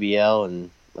slams JBL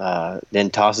and then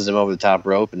tosses him over the top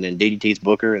rope, and then DDTs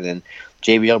Booker, and then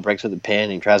JBL breaks with the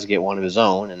pin and tries to get one of his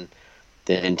own, and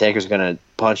then Taker's going to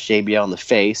punch JBL in the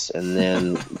face, and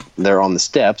then they're on the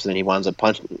steps, and then he winds up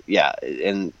punching,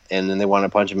 and then they want to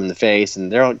punch him in the face,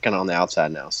 and they're kind of on the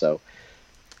outside now, so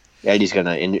Eddie's going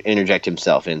to interject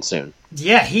himself in soon.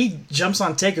 Yeah, he jumps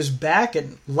on Taker's back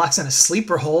and locks in a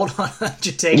sleeper hold on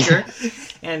Taker,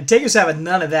 and Taker's having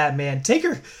none of that, man.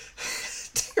 Taker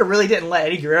really didn't let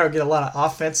Eddie Guerrero get a lot of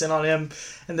offense in on him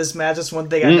in this match. That's one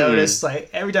thing I noticed. Like,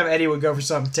 every time Eddie would go for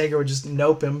something, Taker would just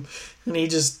nope him, and he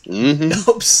just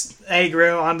nopes Eddie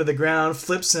Guerrero onto the ground,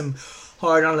 flips him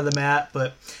hard onto the mat.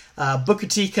 But Booker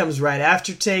T comes right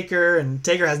after Taker, and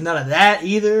Taker has none of that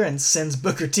either and sends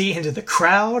Booker T into the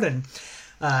crowd. And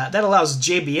that allows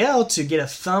JBL to get a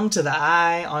thumb to the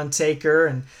eye on Taker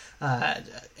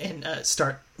and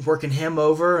start working him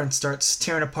over and starts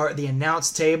tearing apart the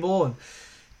announce table. And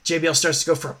JBL starts to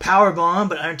go for a power bomb,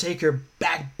 but Undertaker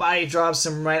back body drops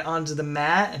him right onto the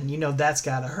mat, and that's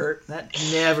got to hurt. That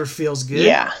never feels good.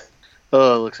 Yeah.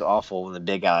 Oh, it looks awful when the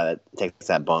big guy that takes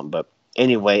that bump. But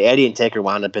anyway, Eddie and Taker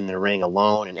wound up in the ring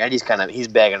alone, and Eddie's he's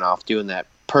begging off, doing that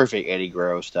perfect Eddie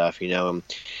Guerrero stuff, And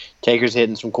Taker's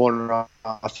hitting some corner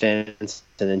offense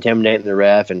and intimidating the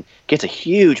ref, and gets a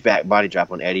huge back body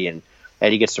drop on Eddie, and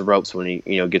Eddie gets the ropes when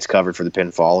he gets covered for the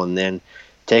pinfall, and then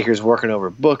Taker's working over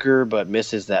Booker, but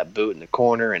misses that boot in the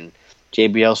corner, and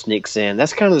JBL sneaks in.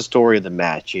 That's kind of the story of the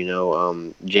match,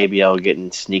 JBL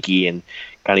getting sneaky and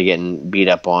kind of getting beat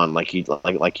up on, like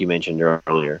you mentioned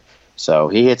earlier. So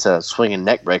he hits a swinging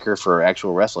neck breaker for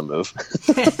actual wrestling move.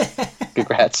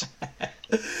 Congrats.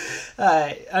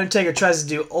 Undertaker tries to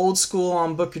do old school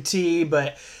on Booker T,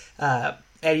 but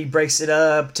Eddie breaks it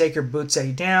up. Taker boots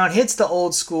Eddie down, hits the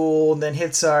old school, and then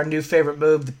hits our new favorite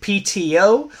move, the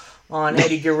PTO, on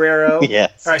Eddie Guerrero.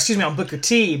 Yes. Or excuse me, on Booker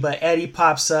T, but Eddie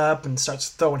pops up and starts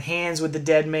throwing hands with the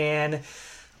dead man.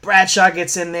 Bradshaw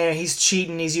gets in there. He's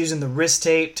cheating. He's using the wrist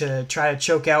tape to try to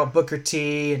choke out Booker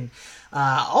T. And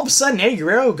all of a sudden, Eddie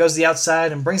Guerrero goes to the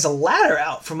outside and brings a ladder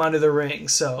out from under the ring.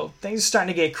 So things are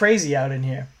starting to get crazy out in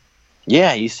here.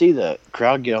 Yeah, you see the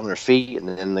crowd get on their feet, and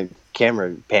then the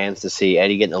camera pans to see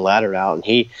Eddie getting the ladder out, and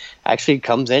he actually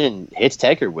comes in and hits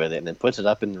Taker with it and then puts it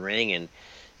up in the ring, and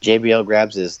JBL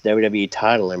grabs his WWE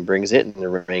title and brings it in the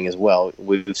ring as well.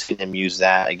 We've seen him use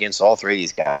that against all three of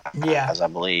these guys, I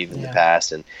believe, in the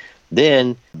past. And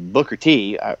then Booker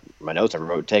T, my notes I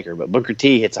wrote Taker, but Booker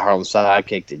T hits a Harlem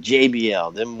sidekick to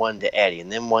JBL, then one to Eddie,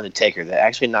 and then one to Taker. That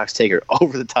actually knocks Taker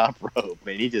over the top rope,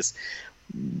 man. He just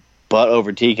butt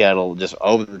over tea kettle, just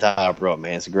over the top rope,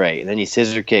 man. It's great. And then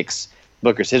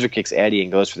Booker scissor kicks Eddie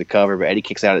and goes for the cover, but Eddie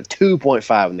kicks out at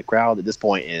 2.5, and the crowd at this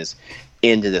point is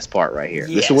into this part right here.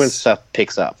 Yes. This is when stuff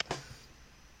picks up.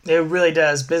 It really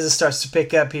does. Business starts to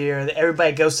pick up here.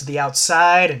 Everybody goes to the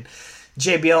outside, and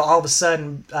JBL all of a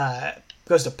sudden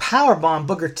goes to powerbomb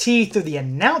Booker T through the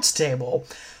announce table.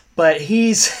 But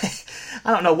he's,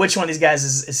 I don't know which one of these guys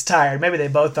is tired. Maybe they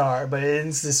both are, but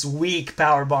it's this weak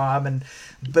powerbomb, and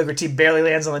Booker T barely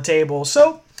lands on the table.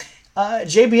 So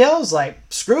JBL's like,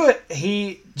 screw it.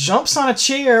 He jumps on a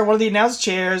chair, one of the announce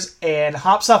chairs, and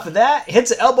hops off of that,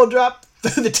 hits an elbow drop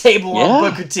through the table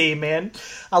on Booker T, man.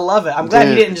 I love it. I'm glad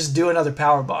he didn't just do another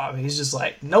powerbomb. He's just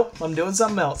like, nope, I'm doing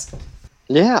something else.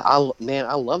 Yeah, I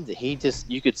loved it.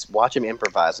 You could watch him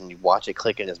improvise, and you watch it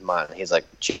click in his mind. He's like,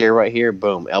 chair right here,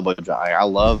 boom, elbow drop. I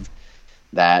love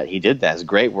that he did that. It's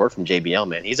great work from JBL,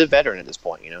 man. He's a veteran at this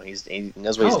point. He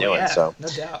knows what he's doing. Yeah, so no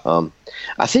doubt.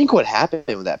 I think what happened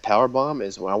with that powerbomb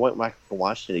is when I went back and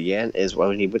watched it again, is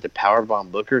when he went to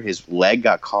powerbomb Booker, his leg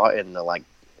got caught in the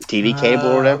TV cable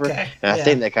or whatever, and I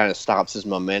think that kind of stops his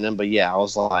momentum. But I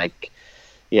was like,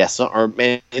 they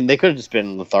could have just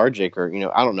been lethargic, or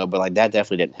I don't know, but that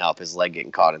definitely didn't help, his leg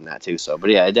getting caught in that too. So, but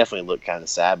it definitely looked kind of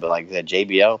sad. But that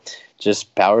JBL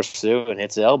just powers through and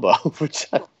hits the elbow, which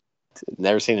I've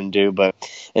never seen him do.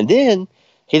 And then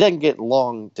he doesn't get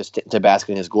long to bask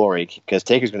in his glory, because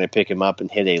Taker's going to pick him up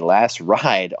and hit a last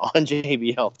ride on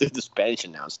JBL through the Spanish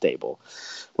announce table,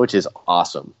 which is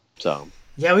awesome. So.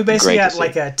 Yeah, we basically got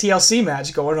a TLC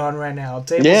match going on right now.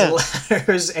 Tables and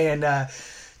ladders and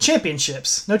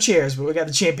championships. No chairs, but we got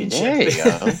the championship. There you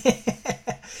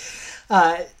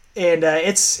go. And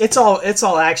it's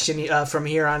all action from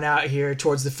here on out here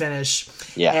towards the finish.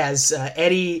 Yeah. As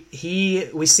Eddie,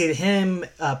 we see him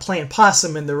playing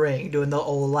possum in the ring, doing the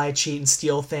old lie, cheat, and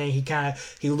steal thing.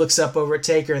 He looks up over at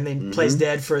Taker and then plays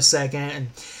dead for a second and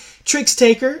tricks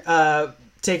Taker.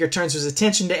 Taker turns his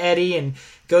attention to Eddie and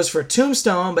goes for a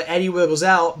tombstone, but Eddie wiggles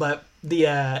out. But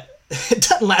it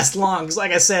doesn't last long, because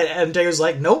like I said, Undertaker's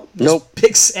like, nope.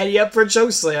 Picks Eddie up for a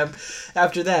chokeslam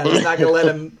after that. He's not going to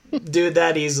let him do it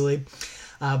that easily.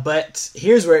 But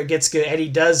here's where it gets good. Eddie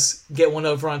does get one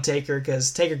over on Taker,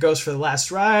 because Taker goes for the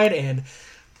last ride, and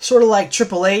sort of like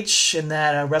Triple H in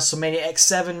that WrestleMania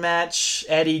X7 match,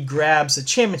 Eddie grabs a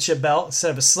championship belt instead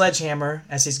of a sledgehammer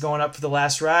as he's going up for the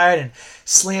last ride and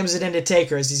slams it into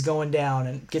Taker as he's going down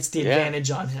and gets the advantage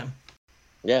on him.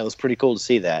 Yeah, it was pretty cool to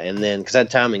see that. And then, because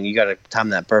that timing, you got to time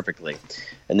that perfectly.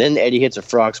 And then Eddie hits a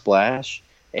frog splash,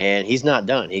 and he's not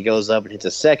done. He goes up and hits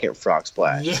a second frog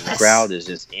splash. Yes. The crowd is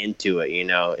just into it,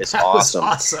 It's that awesome.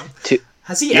 Was awesome.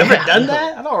 Has he ever Yeah, done I know.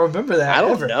 that? I don't remember that. I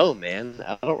don't ever. know, man.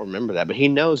 I don't remember that, but he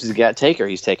knows he's got Taker.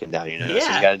 He's taken down, so he's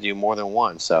Yeah. got to do more than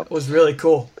one. So, It was really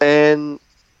cool. and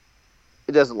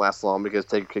it doesn't last long because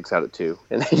Taker kicks out at 2,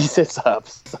 and then he sits up.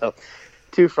 So,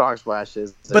 2 frog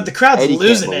splashes. But the crowd's Eddie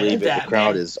losing can't it believe at that, The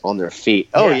crowd man. is on their feet.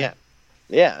 Oh Yeah.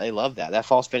 yeah, they love that. That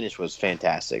false finish was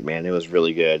fantastic, man. It was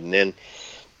really good. And then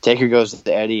Taker goes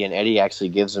to Eddie, and Eddie actually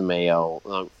gives him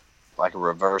like a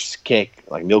reverse kick,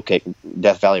 like mule kick,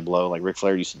 Death Valley blow, like Ric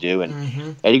Flair used to do. And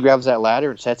Mm-hmm. Eddie grabs that ladder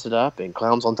and sets it up and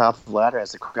climbs on top of the ladder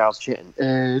as the crowd's chanting,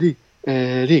 Eddie,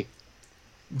 Eddie.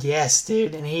 Yes,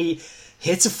 dude. And he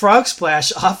hits a frog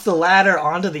splash off the ladder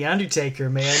onto the Undertaker,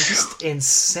 man. Just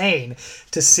insane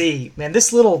to see. Man,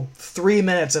 this little 3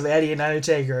 minutes of Eddie and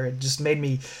Undertaker just made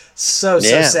me so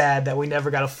Yeah. sad that we never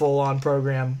got a full-on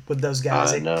program with those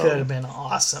guys. I It know. could have been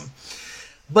awesome.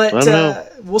 But I know.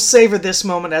 we'll savor this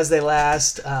moment as they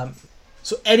last.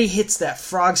 So Eddie hits that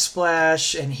frog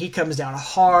splash, and he comes down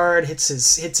hard, hits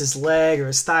his leg or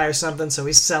his thigh or something. So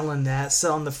he's selling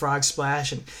the frog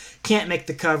splash, and can't make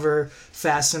the cover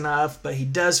fast enough. But he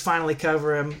does finally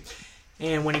cover him.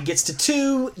 And when he gets to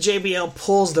 2, JBL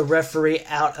pulls the referee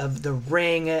out of the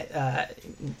ring,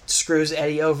 screws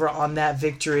Eddie over on that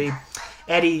victory.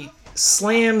 Eddie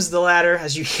slams the ladder,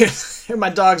 as you hear my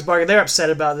dogs barking. They're upset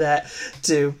about that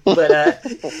too. But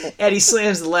Eddie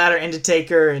slams the ladder into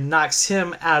Taker and knocks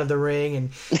him out of the ring.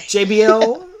 And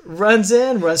JBL runs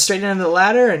straight into the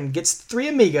ladder and gets 3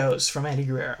 amigos from Eddie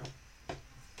Guerrero.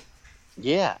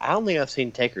 Yeah, I don't think I've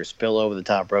seen Taker spill over the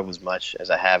top rope as much as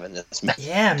I have in this match.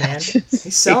 Yeah, man.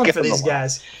 He's selling for goes these a lot.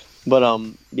 guys. But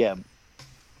yeah,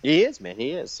 he is, man.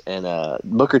 He is. And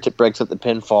Booker breaks up the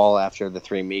pinfall after the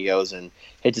 3 amigos and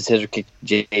hits a scissor kick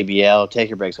to JBL.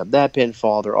 Taker breaks up that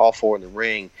pinfall. They're all 4 in the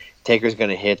ring. Taker's going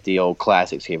to hit the old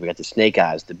classics here. We got the snake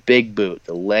eyes, the big boot,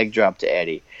 the leg drop to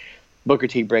Eddie. Booker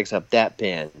T breaks up that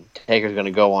pin. Taker's going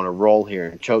to go on a roll here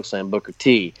and chokeslam Booker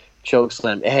T.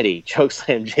 Chokeslam Eddie.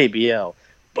 Chokeslam JBL.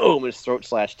 Boom! It's throat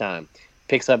slash time.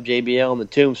 Picks up JBL in the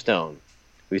tombstone.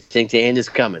 We think the end is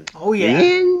coming. Oh, yeah. The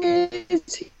end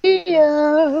is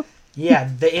here.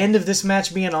 Yeah, the end of this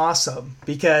match being awesome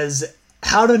because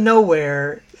out of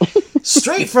nowhere,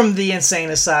 straight from the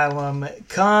insane asylum,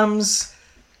 comes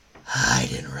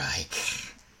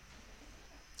Heidenreich.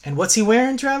 And what's he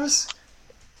wearing, Travis?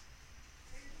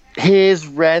 His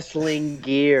wrestling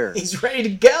gear. He's ready to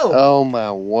go. Oh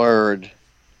my word!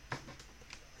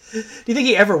 Do you think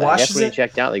he ever I guess washes when he it?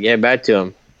 checked out, they gave it back to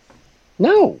him.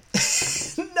 No,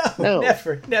 No, No.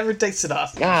 never takes it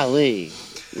off. golly,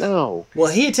 no. Well,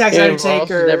 he attacks And Ross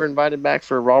Undertaker. was never invited back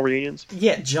for Raw reunions.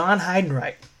 Yeah, John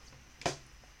Heidenreich.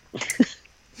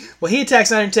 Well, he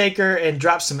attacks Undertaker and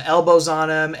drops some elbows on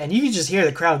him, and you can just hear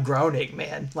the crowd groaning,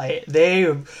 man. Like, they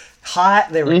were hot,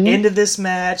 they were into this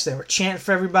match, they were chanting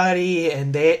for everybody,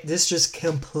 and this just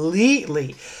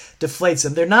completely deflates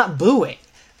them. They're not booing.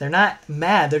 They're not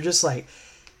mad. They're just like,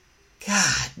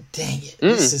 God dang it.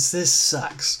 This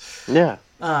sucks. Yeah,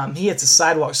 He hits a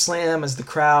sidewalk slam as the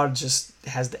crowd just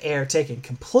has the air taken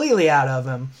completely out of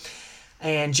him.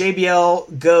 And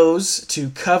JBL goes to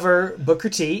cover Booker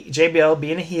T. JBL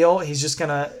being a heel, he's just going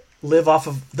to live off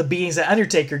of the beatings that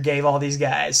Undertaker gave all these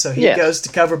guys. So he goes to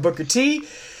cover Booker T.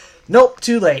 Nope,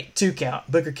 too late. 2 count.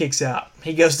 Booker kicks out.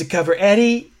 He goes to cover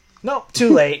Eddie. Nope,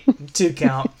 too late. 2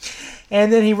 count.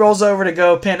 And then he rolls over to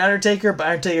go pin Undertaker, but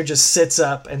Undertaker just sits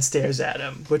up and stares at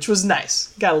him, which was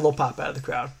nice. Got a little pop out of the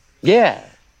crowd. yeah,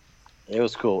 it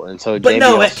was cool. And so But JBL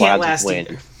no, that slides can't last away.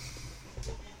 either.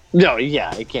 No,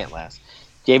 yeah, it can't last.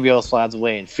 JBL slides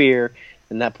away in fear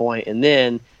in that point, and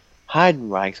then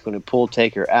Heidenreich's going to pull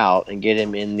Taker out and get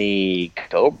him in the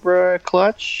Cobra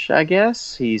clutch, I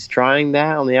guess. He's trying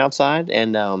that on the outside,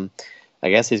 and I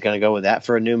guess he's going to go with that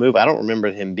for a new move. I don't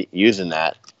remember him using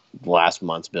that last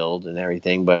month's build and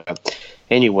everything, but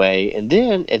anyway. And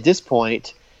then at this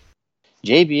point,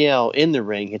 JBL in the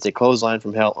ring hits a clothesline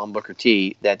from hell on Booker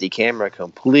T that the camera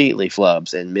completely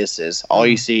flubs and misses. All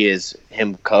you see is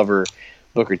him cover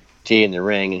Booker T in the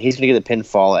ring, and he's going to get a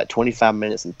pinfall at 25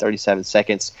 minutes and 37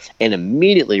 seconds and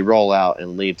immediately roll out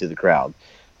and leave to the crowd.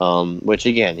 Which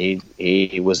again,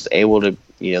 he was able to,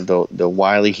 the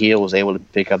wily heel was able to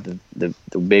pick up the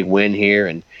big win here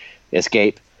and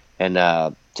escape. And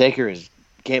Taker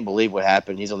can't believe what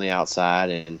happened. He's on the outside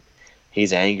and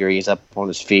he's angry. He's up on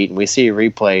his feet, and we see a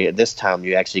replay. This time,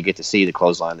 you actually get to see the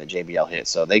clothesline that JBL hit.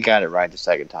 So they got it right the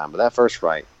second time, but that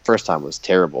first time was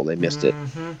terrible. They missed it.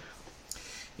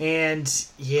 And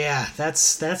yeah,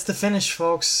 that's the finish,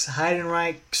 folks.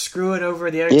 Heidenreich screw it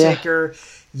over the Undertaker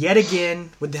yet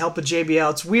again with the help of JBL.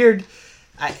 It's weird.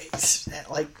 I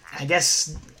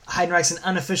guess Heidenreich's an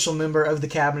unofficial member of the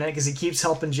cabinet because he keeps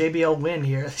helping JBL win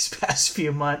here these past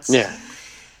few months. Yeah.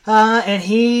 And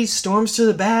he storms to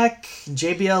the back.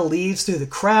 JBL leaves through the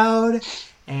crowd,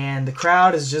 and the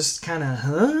crowd is just kind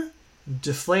of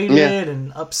deflated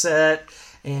and upset.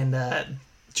 And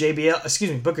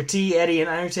Booker T, Eddie, and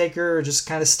Undertaker just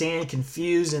kind of stand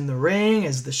confused in the ring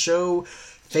as the show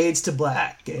fades to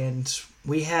black. And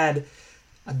we had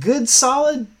a good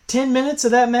solid 10 minutes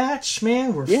of that match,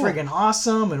 man. We're friggin'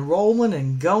 awesome and rolling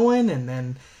and going, and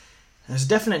then there's a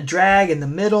definite drag in the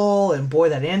middle, and boy,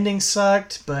 that ending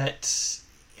sucked. But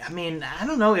I mean, I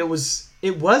don't know. It was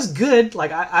good.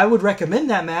 Like I would recommend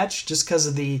that match just because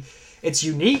of it's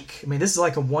unique. I mean, this is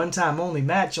like a one-time only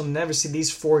match. You'll never see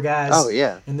these four guys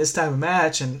in this type of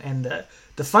match, and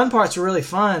the fun parts were really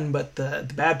fun, but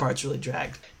the bad parts really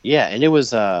dragged. Yeah, and it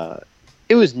was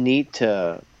neat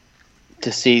to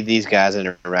see these guys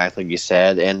interact, like you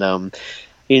said, and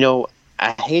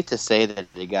I hate to say that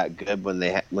it got good when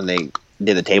they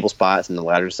did the table spots and the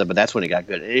ladder stuff, but that's when it got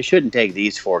good. And it shouldn't take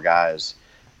these four guys,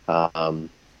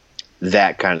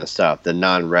 that kind of stuff, the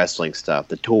non-wrestling stuff,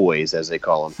 the toys as they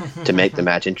call them, to make the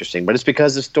match interesting. But it's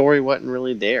because the story wasn't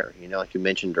really there. Like you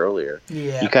mentioned earlier,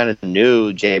 you kind of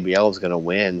knew JBL was going to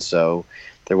win, so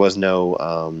there was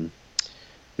no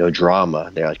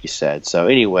drama there, like you said. So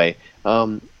anyway,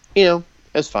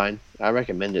 it's fine. I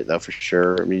recommend it, though, for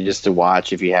sure. I mean, just to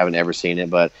watch if you haven't ever seen it.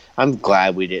 But I'm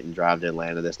glad we didn't drive to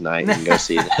Atlanta this night and go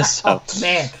see this. So,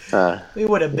 man, we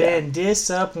would have been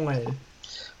disappointed.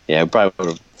 Yeah, we probably would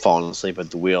have fallen asleep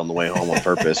at the wheel on the way home on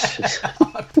purpose.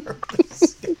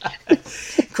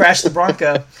 Crash the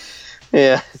Bronco.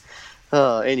 Yeah.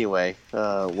 Anyway,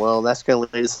 well, that's going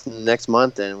to lead us next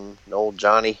month, and old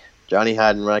Johnny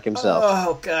Heidenreich himself.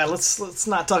 Oh God, let's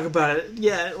not talk about it.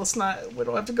 Yeah, let's not. We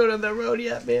don't have to go down that road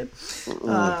yet, man.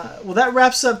 Well, that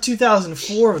wraps up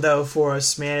 2004 though for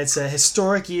us, man. It's a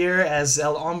historic year as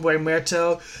El Hombre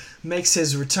Muerto makes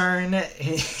his return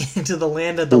into the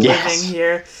land of the living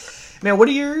here. Man,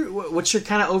 what's your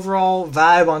kind of overall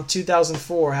vibe on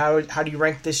 2004? How do you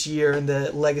rank this year in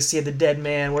the legacy of the dead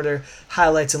man? What are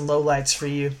highlights and lowlights for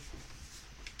you?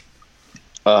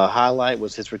 Highlight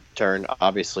was his return.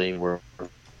 Obviously, we're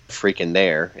freaking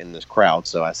there in this crowd,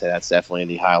 so I say that's definitely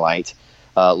the highlight.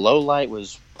 Low light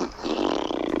was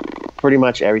pretty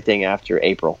much everything after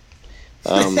April,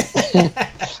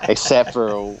 except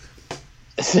for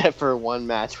one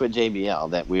match with JBL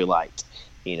that we liked.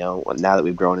 Now that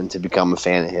we've grown into become a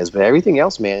fan of his, but everything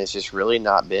else, man, it's just really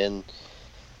not been.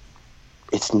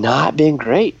 It's not been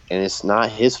great, and it's not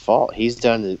his fault. He's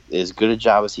done as good a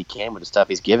job as he can with the stuff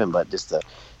he's given, but just the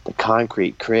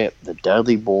Concrete Crip, the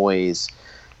Dudley Boys,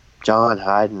 John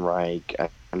Heidenreich,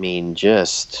 I mean,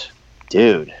 just,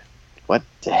 dude, what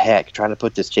the heck? Trying to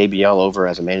put this JBL over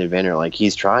as a main eventer, like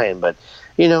he's trying, but,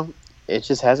 it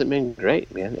just hasn't been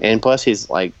great, man. And plus, he's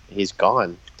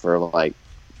gone for like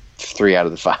 3 out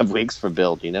of the 5 weeks for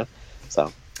build,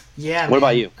 so. Yeah. What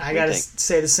about you? I gotta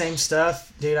say the same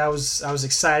stuff, dude. I was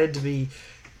excited to be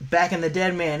back in the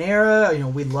Dead Man era.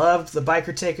 We loved the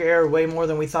Biker Taker era way more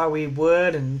than we thought we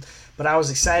would, but I was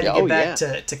excited to get back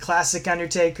to classic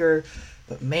Undertaker.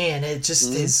 But man, it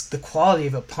just is the quality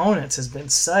of opponents has been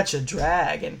such a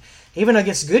drag, and even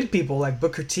against good people like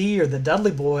Booker T or the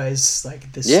Dudley Boys,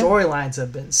 like the storylines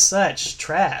have been such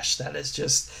trash that it's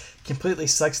just completely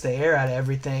sucks the air out of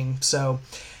everything. So.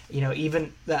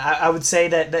 Even I would say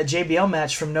that JBL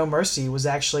match from No Mercy was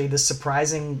actually the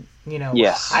surprising,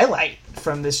 highlight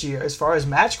from this year as far as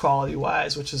match quality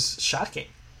wise, which is shocking.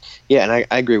 Yeah, and I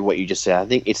agree with what you just said. I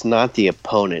think it's not the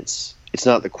opponents. It's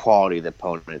not the quality of the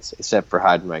opponents, except for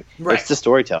Heidenreich. Right. It's the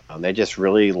storytelling. They just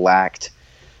really lacked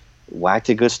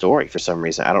a good story for some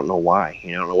reason. I don't know why.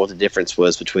 I don't know what the difference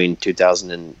was between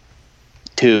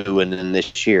 2002 and then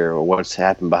this year, or what's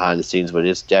happened behind the scenes, but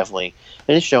it's definitely,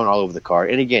 and it's shown all over the card.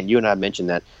 And again, you and I mentioned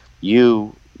that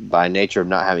you, by nature of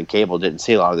not having cable, didn't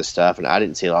see a lot of this stuff, and I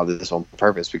didn't see a lot of this on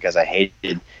purpose because I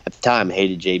hated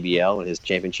JBL and his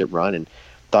championship run, and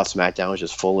thought SmackDown was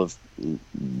just full of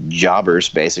jobbers,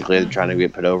 basically. They're trying to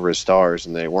get put over as stars,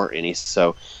 and they weren't any.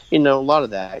 So, a lot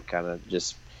of that kind of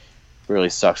just really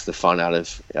sucks the fun out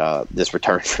of this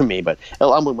return for me. But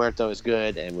El Hombre Muerto is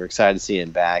good, and we're excited to see him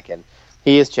back, and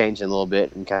he is changing a little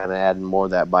bit and kind of adding more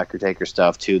of that Biker Taker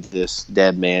stuff to this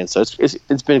dead man. So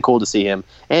it's been cool to see him.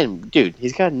 And, dude,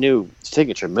 he's got a new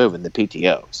signature move in the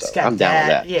PTO. So I'm down with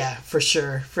that. Yeah, for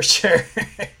sure.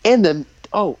 And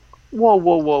whoa.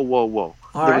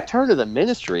 Return of the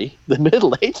Ministry, the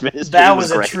middle-aged Ministry. That was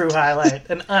a true highlight.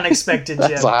 An unexpected gem.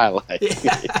 That's a highlight.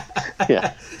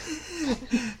 Yeah.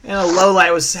 And a low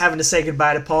light was having to say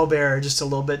goodbye to Paul Bearer just a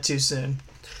little bit too soon.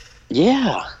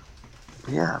 Yeah.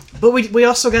 Yeah. But we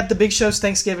also got the Big Show's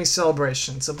Thanksgiving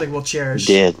celebration, something we'll cherish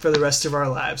for the rest of our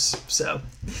lives. So,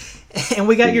 and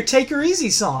we got your Take Her Easy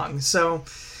song. So,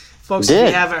 folks, if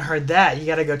you haven't heard that, you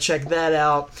got to go check that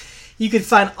out. You can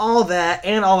find all that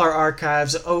and all our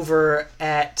archives over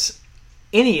at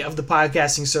any of the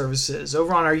podcasting services,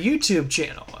 over on our YouTube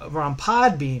channel, over on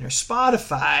Podbean or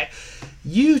Spotify,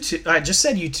 YouTube. I just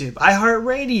said YouTube,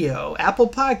 iHeartRadio, Apple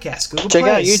Podcasts, Google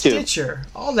Play, Stitcher,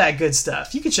 all that good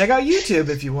stuff. You can check out YouTube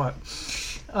if you want.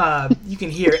 You can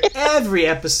hear every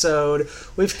episode.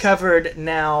 We've covered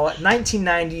now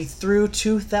 1990 through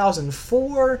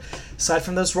 2004, aside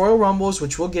from those Royal Rumbles,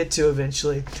 which we'll get to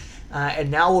eventually. And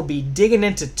now we'll be digging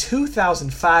into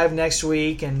 2005 next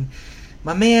week, and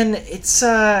my man, it's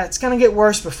gonna get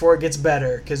worse before it gets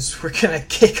better, because we're gonna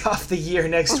kick off the year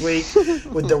next week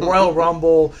with the Royal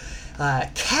Rumble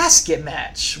casket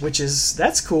match,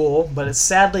 that's cool, but it's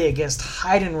sadly against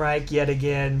Heidenreich yet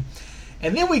again.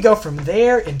 And then we go from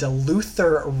there into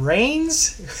Luther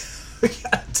Reigns. We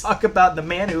gotta talk about the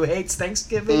man who hates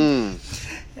Thanksgiving,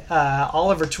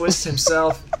 Oliver Twist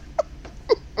himself.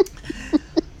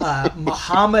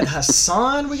 Muhammad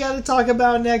Hassan we got to talk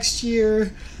about next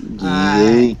year.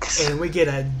 And we get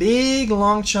a big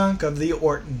long chunk of the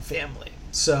Orton family.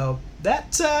 So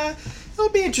it'll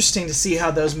be interesting to see how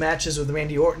those matches with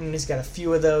Randy Orton, he's got a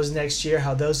few of those next year,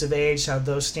 how those have aged, how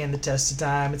those stand the test of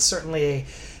time. It's certainly a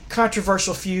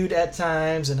controversial feud at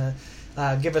times, and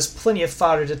give us plenty of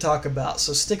fodder to talk about.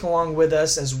 So stick along with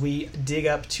us as we dig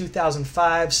up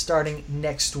 2005 starting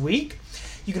next week.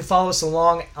 You can follow us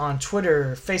along on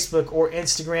Twitter, Facebook, or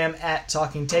Instagram at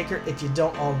Talking Taker if you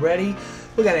don't already.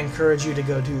 We got to encourage you to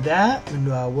go do that, and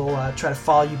we'll try to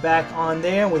follow you back on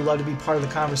there. We'd love to be part of the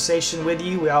conversation with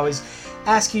you. We always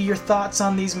ask you your thoughts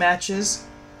on these matches.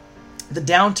 The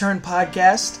Downturn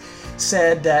podcast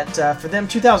said that for them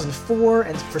 2004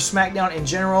 and for SmackDown in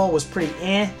general was pretty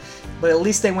but at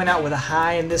least they went out with a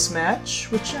high in this match,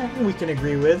 which I think we can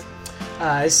agree with.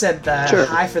 They said the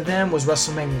high for them was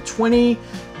WrestleMania 20,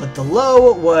 but the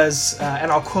low was,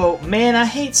 and I'll quote, "Man, I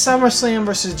hate SummerSlam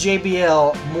versus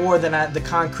JBL more than the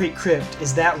Concrete Crypt.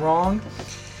 Is that wrong?"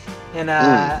 And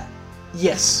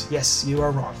yes, you are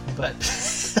wrong, but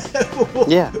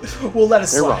we'll let it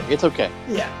slide. You're wrong. It's okay.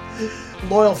 Yeah,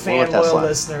 loyal fan, loyal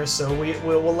listener, so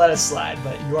we'll let it slide,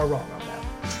 but you are wrong on that.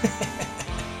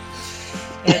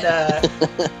 And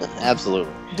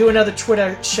absolutely. Do another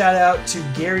Twitter shout out to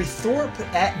Gary Thorpe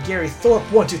at Gary Thorpe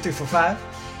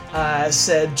 12345.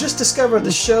 Said, just discovered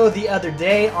the show the other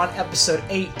day on episode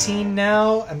 18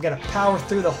 now. I'm going to power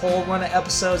through the whole run of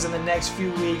episodes in the next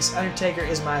few weeks. Undertaker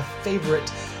is my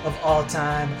favorite of all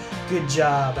time. Good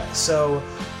job. So,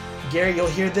 Gary, you'll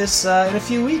hear this in a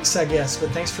few weeks, I guess. But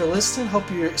thanks for listening. Hope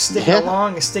you're sticking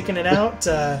along and sticking it out.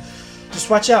 Just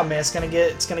watch out, man. It's gonna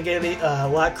get a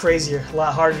lot crazier, a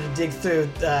lot harder to dig through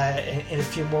in a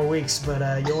few more weeks.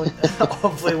 But you'll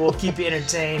hopefully we'll keep you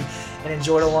entertained and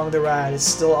enjoy it along the ride. It's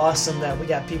still awesome that we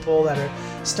got people that are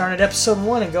starting at episode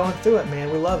 1 and going through it, man.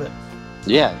 We love it.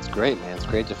 Yeah, it's great, man. It's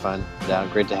great to find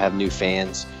out. Great to have new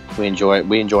fans. We enjoy it.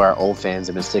 We enjoy our old fans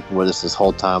that have been sticking with us this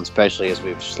whole time, especially as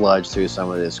we've sludged through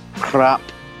some of this crap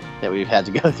that we've had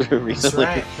to go through recently.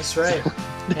 That's right.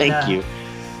 Thank you.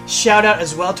 Shout out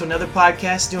as well to another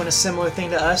podcast doing a similar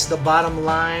thing to us, the Bottom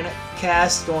Line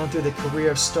Cast, going through the career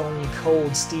of Stone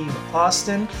Cold Steve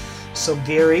Austin. So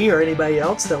Gary or anybody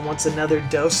else that wants another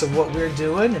dose of what we're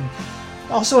doing, and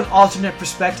also an alternate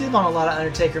perspective on a lot of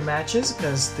Undertaker matches,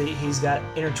 because he's got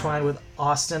intertwined with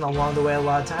Austin along the way a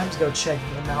lot of times. Go check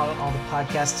them out on all the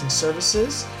podcasting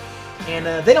services. And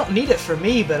they don't need it for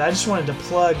me, but I just wanted to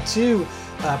plug too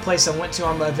a place I went to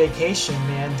on my vacation,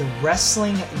 man, the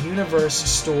Wrestling Universe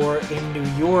store in New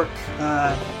York.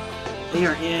 They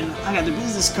are I got the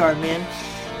business card, man.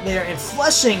 They are in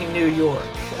Flushing, New York.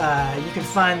 You can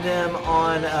find them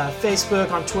on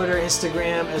Facebook, on Twitter,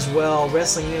 Instagram as well.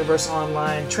 Wrestling Universe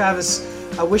Online. Travis,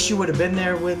 I wish you would have been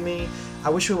there with me.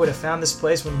 I wish we would have found this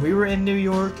place when we were in New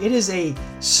York. It is a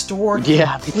store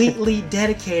completely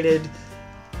dedicated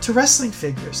to wrestling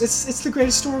figures. It's the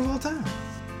greatest store of all time.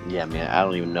 Yeah, man, I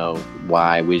don't even know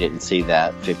why we didn't see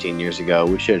that 15 years ago.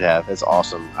 We should have. It's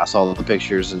awesome. I saw the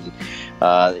pictures, and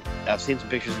I've seen some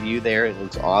pictures of you there. It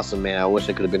looks awesome, man. I wish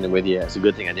I could have been there with you. It's a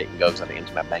good thing I didn't go, because I think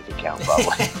into my bank account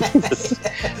probably.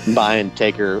 Buying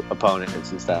Taker opponents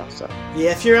and stuff. So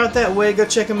yeah, if you're out that way, go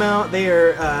check them out. They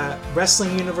are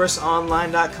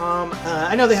WrestlingUniverseOnline.com.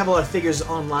 I know they have a lot of figures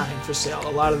online for sale.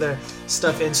 A lot of their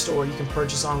stuff in store you can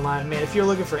purchase online. Man, if you're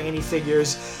looking for any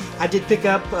figures, I did picked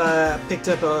up a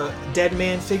Dead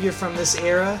Man figure from this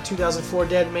era, 2004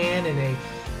 Dead Man, and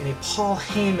a Paul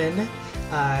Heyman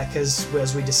because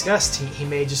as we discussed, he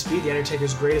may just be the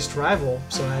Undertaker's greatest rival.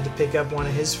 So I had to pick up one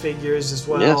of his figures as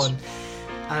well. Yes. And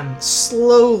I'm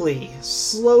slowly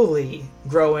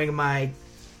growing my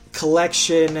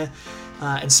collection,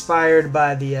 inspired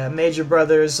by the Major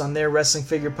Brothers on their wrestling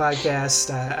figure podcast.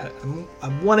 I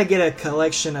want to get a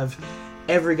collection of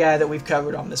every guy that we've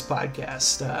covered on this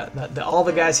podcast. All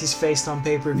the guys he's faced on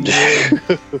pay-per-view.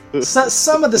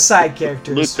 Some of the side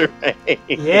characters. Luther Reigns.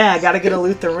 Yeah, I got to get a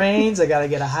Luther Reigns. I got to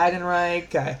get a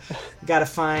Heidenreich. I got to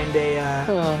find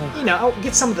I'll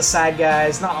get some of the side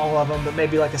guys, not all of them, but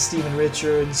maybe like a Steven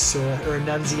Richards or a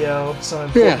Nunzio, some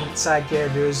important side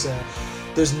characters.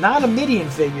 There's not a Midian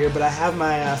figure, but I have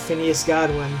my Phineas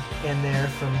Godwin in there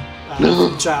from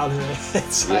childhood.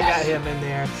 So I got him in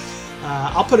there.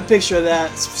 I'll put a picture of that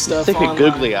stuff Stick online. a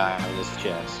googly eye on his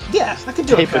chest. Yeah, I could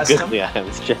do a custom. Tape a googly eye on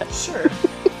his chest. Sure.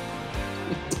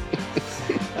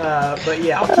 But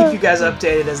yeah, I'll keep you guys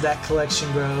updated as that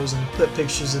collection grows and put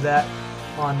pictures of that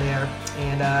on there.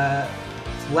 And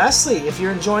lastly, if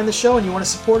you're enjoying the show and you want to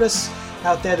support us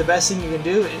out there, the best thing you can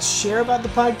do is share about the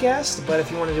podcast. But if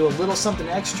you want to do a little something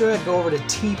extra, go over to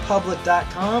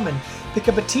tpublic.com and pick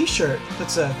up a t-shirt.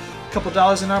 Puts a couple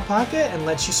dollars in our pocket and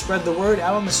lets you spread the word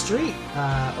out on the street,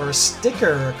 or a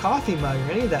sticker or a coffee mug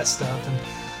or any of that stuff, and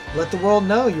let the world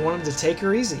know you want them to take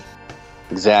her easy.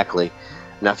 Exactly.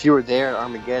 Now, if you were there at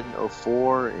Armageddon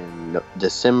 04 in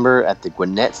December at the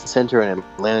Gwinnett Center in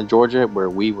Atlanta, Georgia, where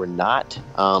we were not,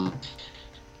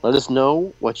 let us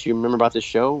know what you remember about the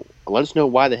show. Let us know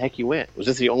why the heck you went. Was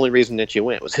this the only reason that you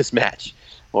went? Was this match?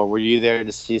 Or were you there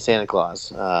to see Santa Claus?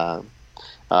 Who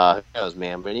knows,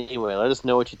 man? But anyway, let us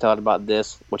know what you thought about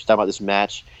this, what you thought about this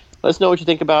match. Let us know what you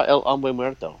think about El Hombre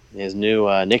Muerto, his new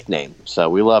nickname. So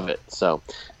we love it. So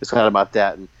excited about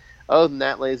that. And other than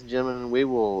that, ladies and gentlemen, we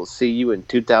will see you in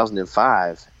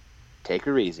 2005. Take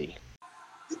her easy.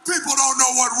 People don't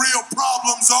know what real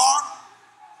problems are.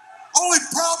 Only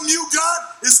problem you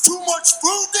got is too much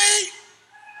food to eat.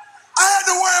 I had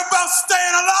to worry about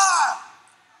staying alive.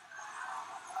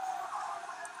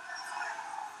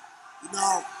 You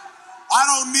know, I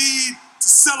don't need to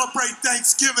celebrate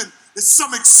Thanksgiving as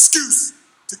some excuse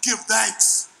to give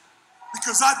thanks,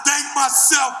 because I thank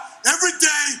myself every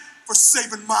day for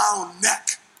saving my own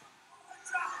neck.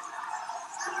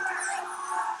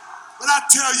 But I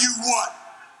tell you what,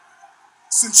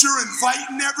 since you're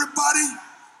inviting everybody,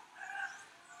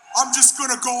 I'm just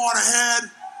going to go on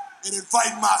ahead and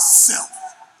invite myself.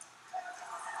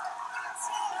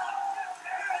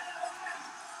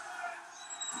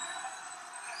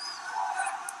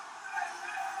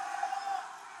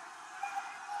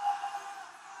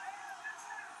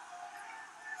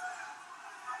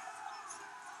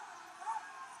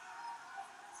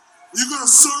 You gonna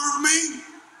serve me?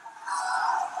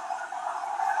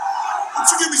 Why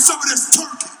don't you give me some of this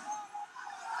turkey?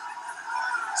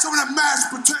 Some of them mashed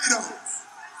potatoes.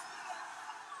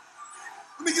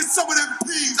 Let me get some of them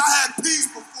peas. I had peas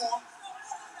before.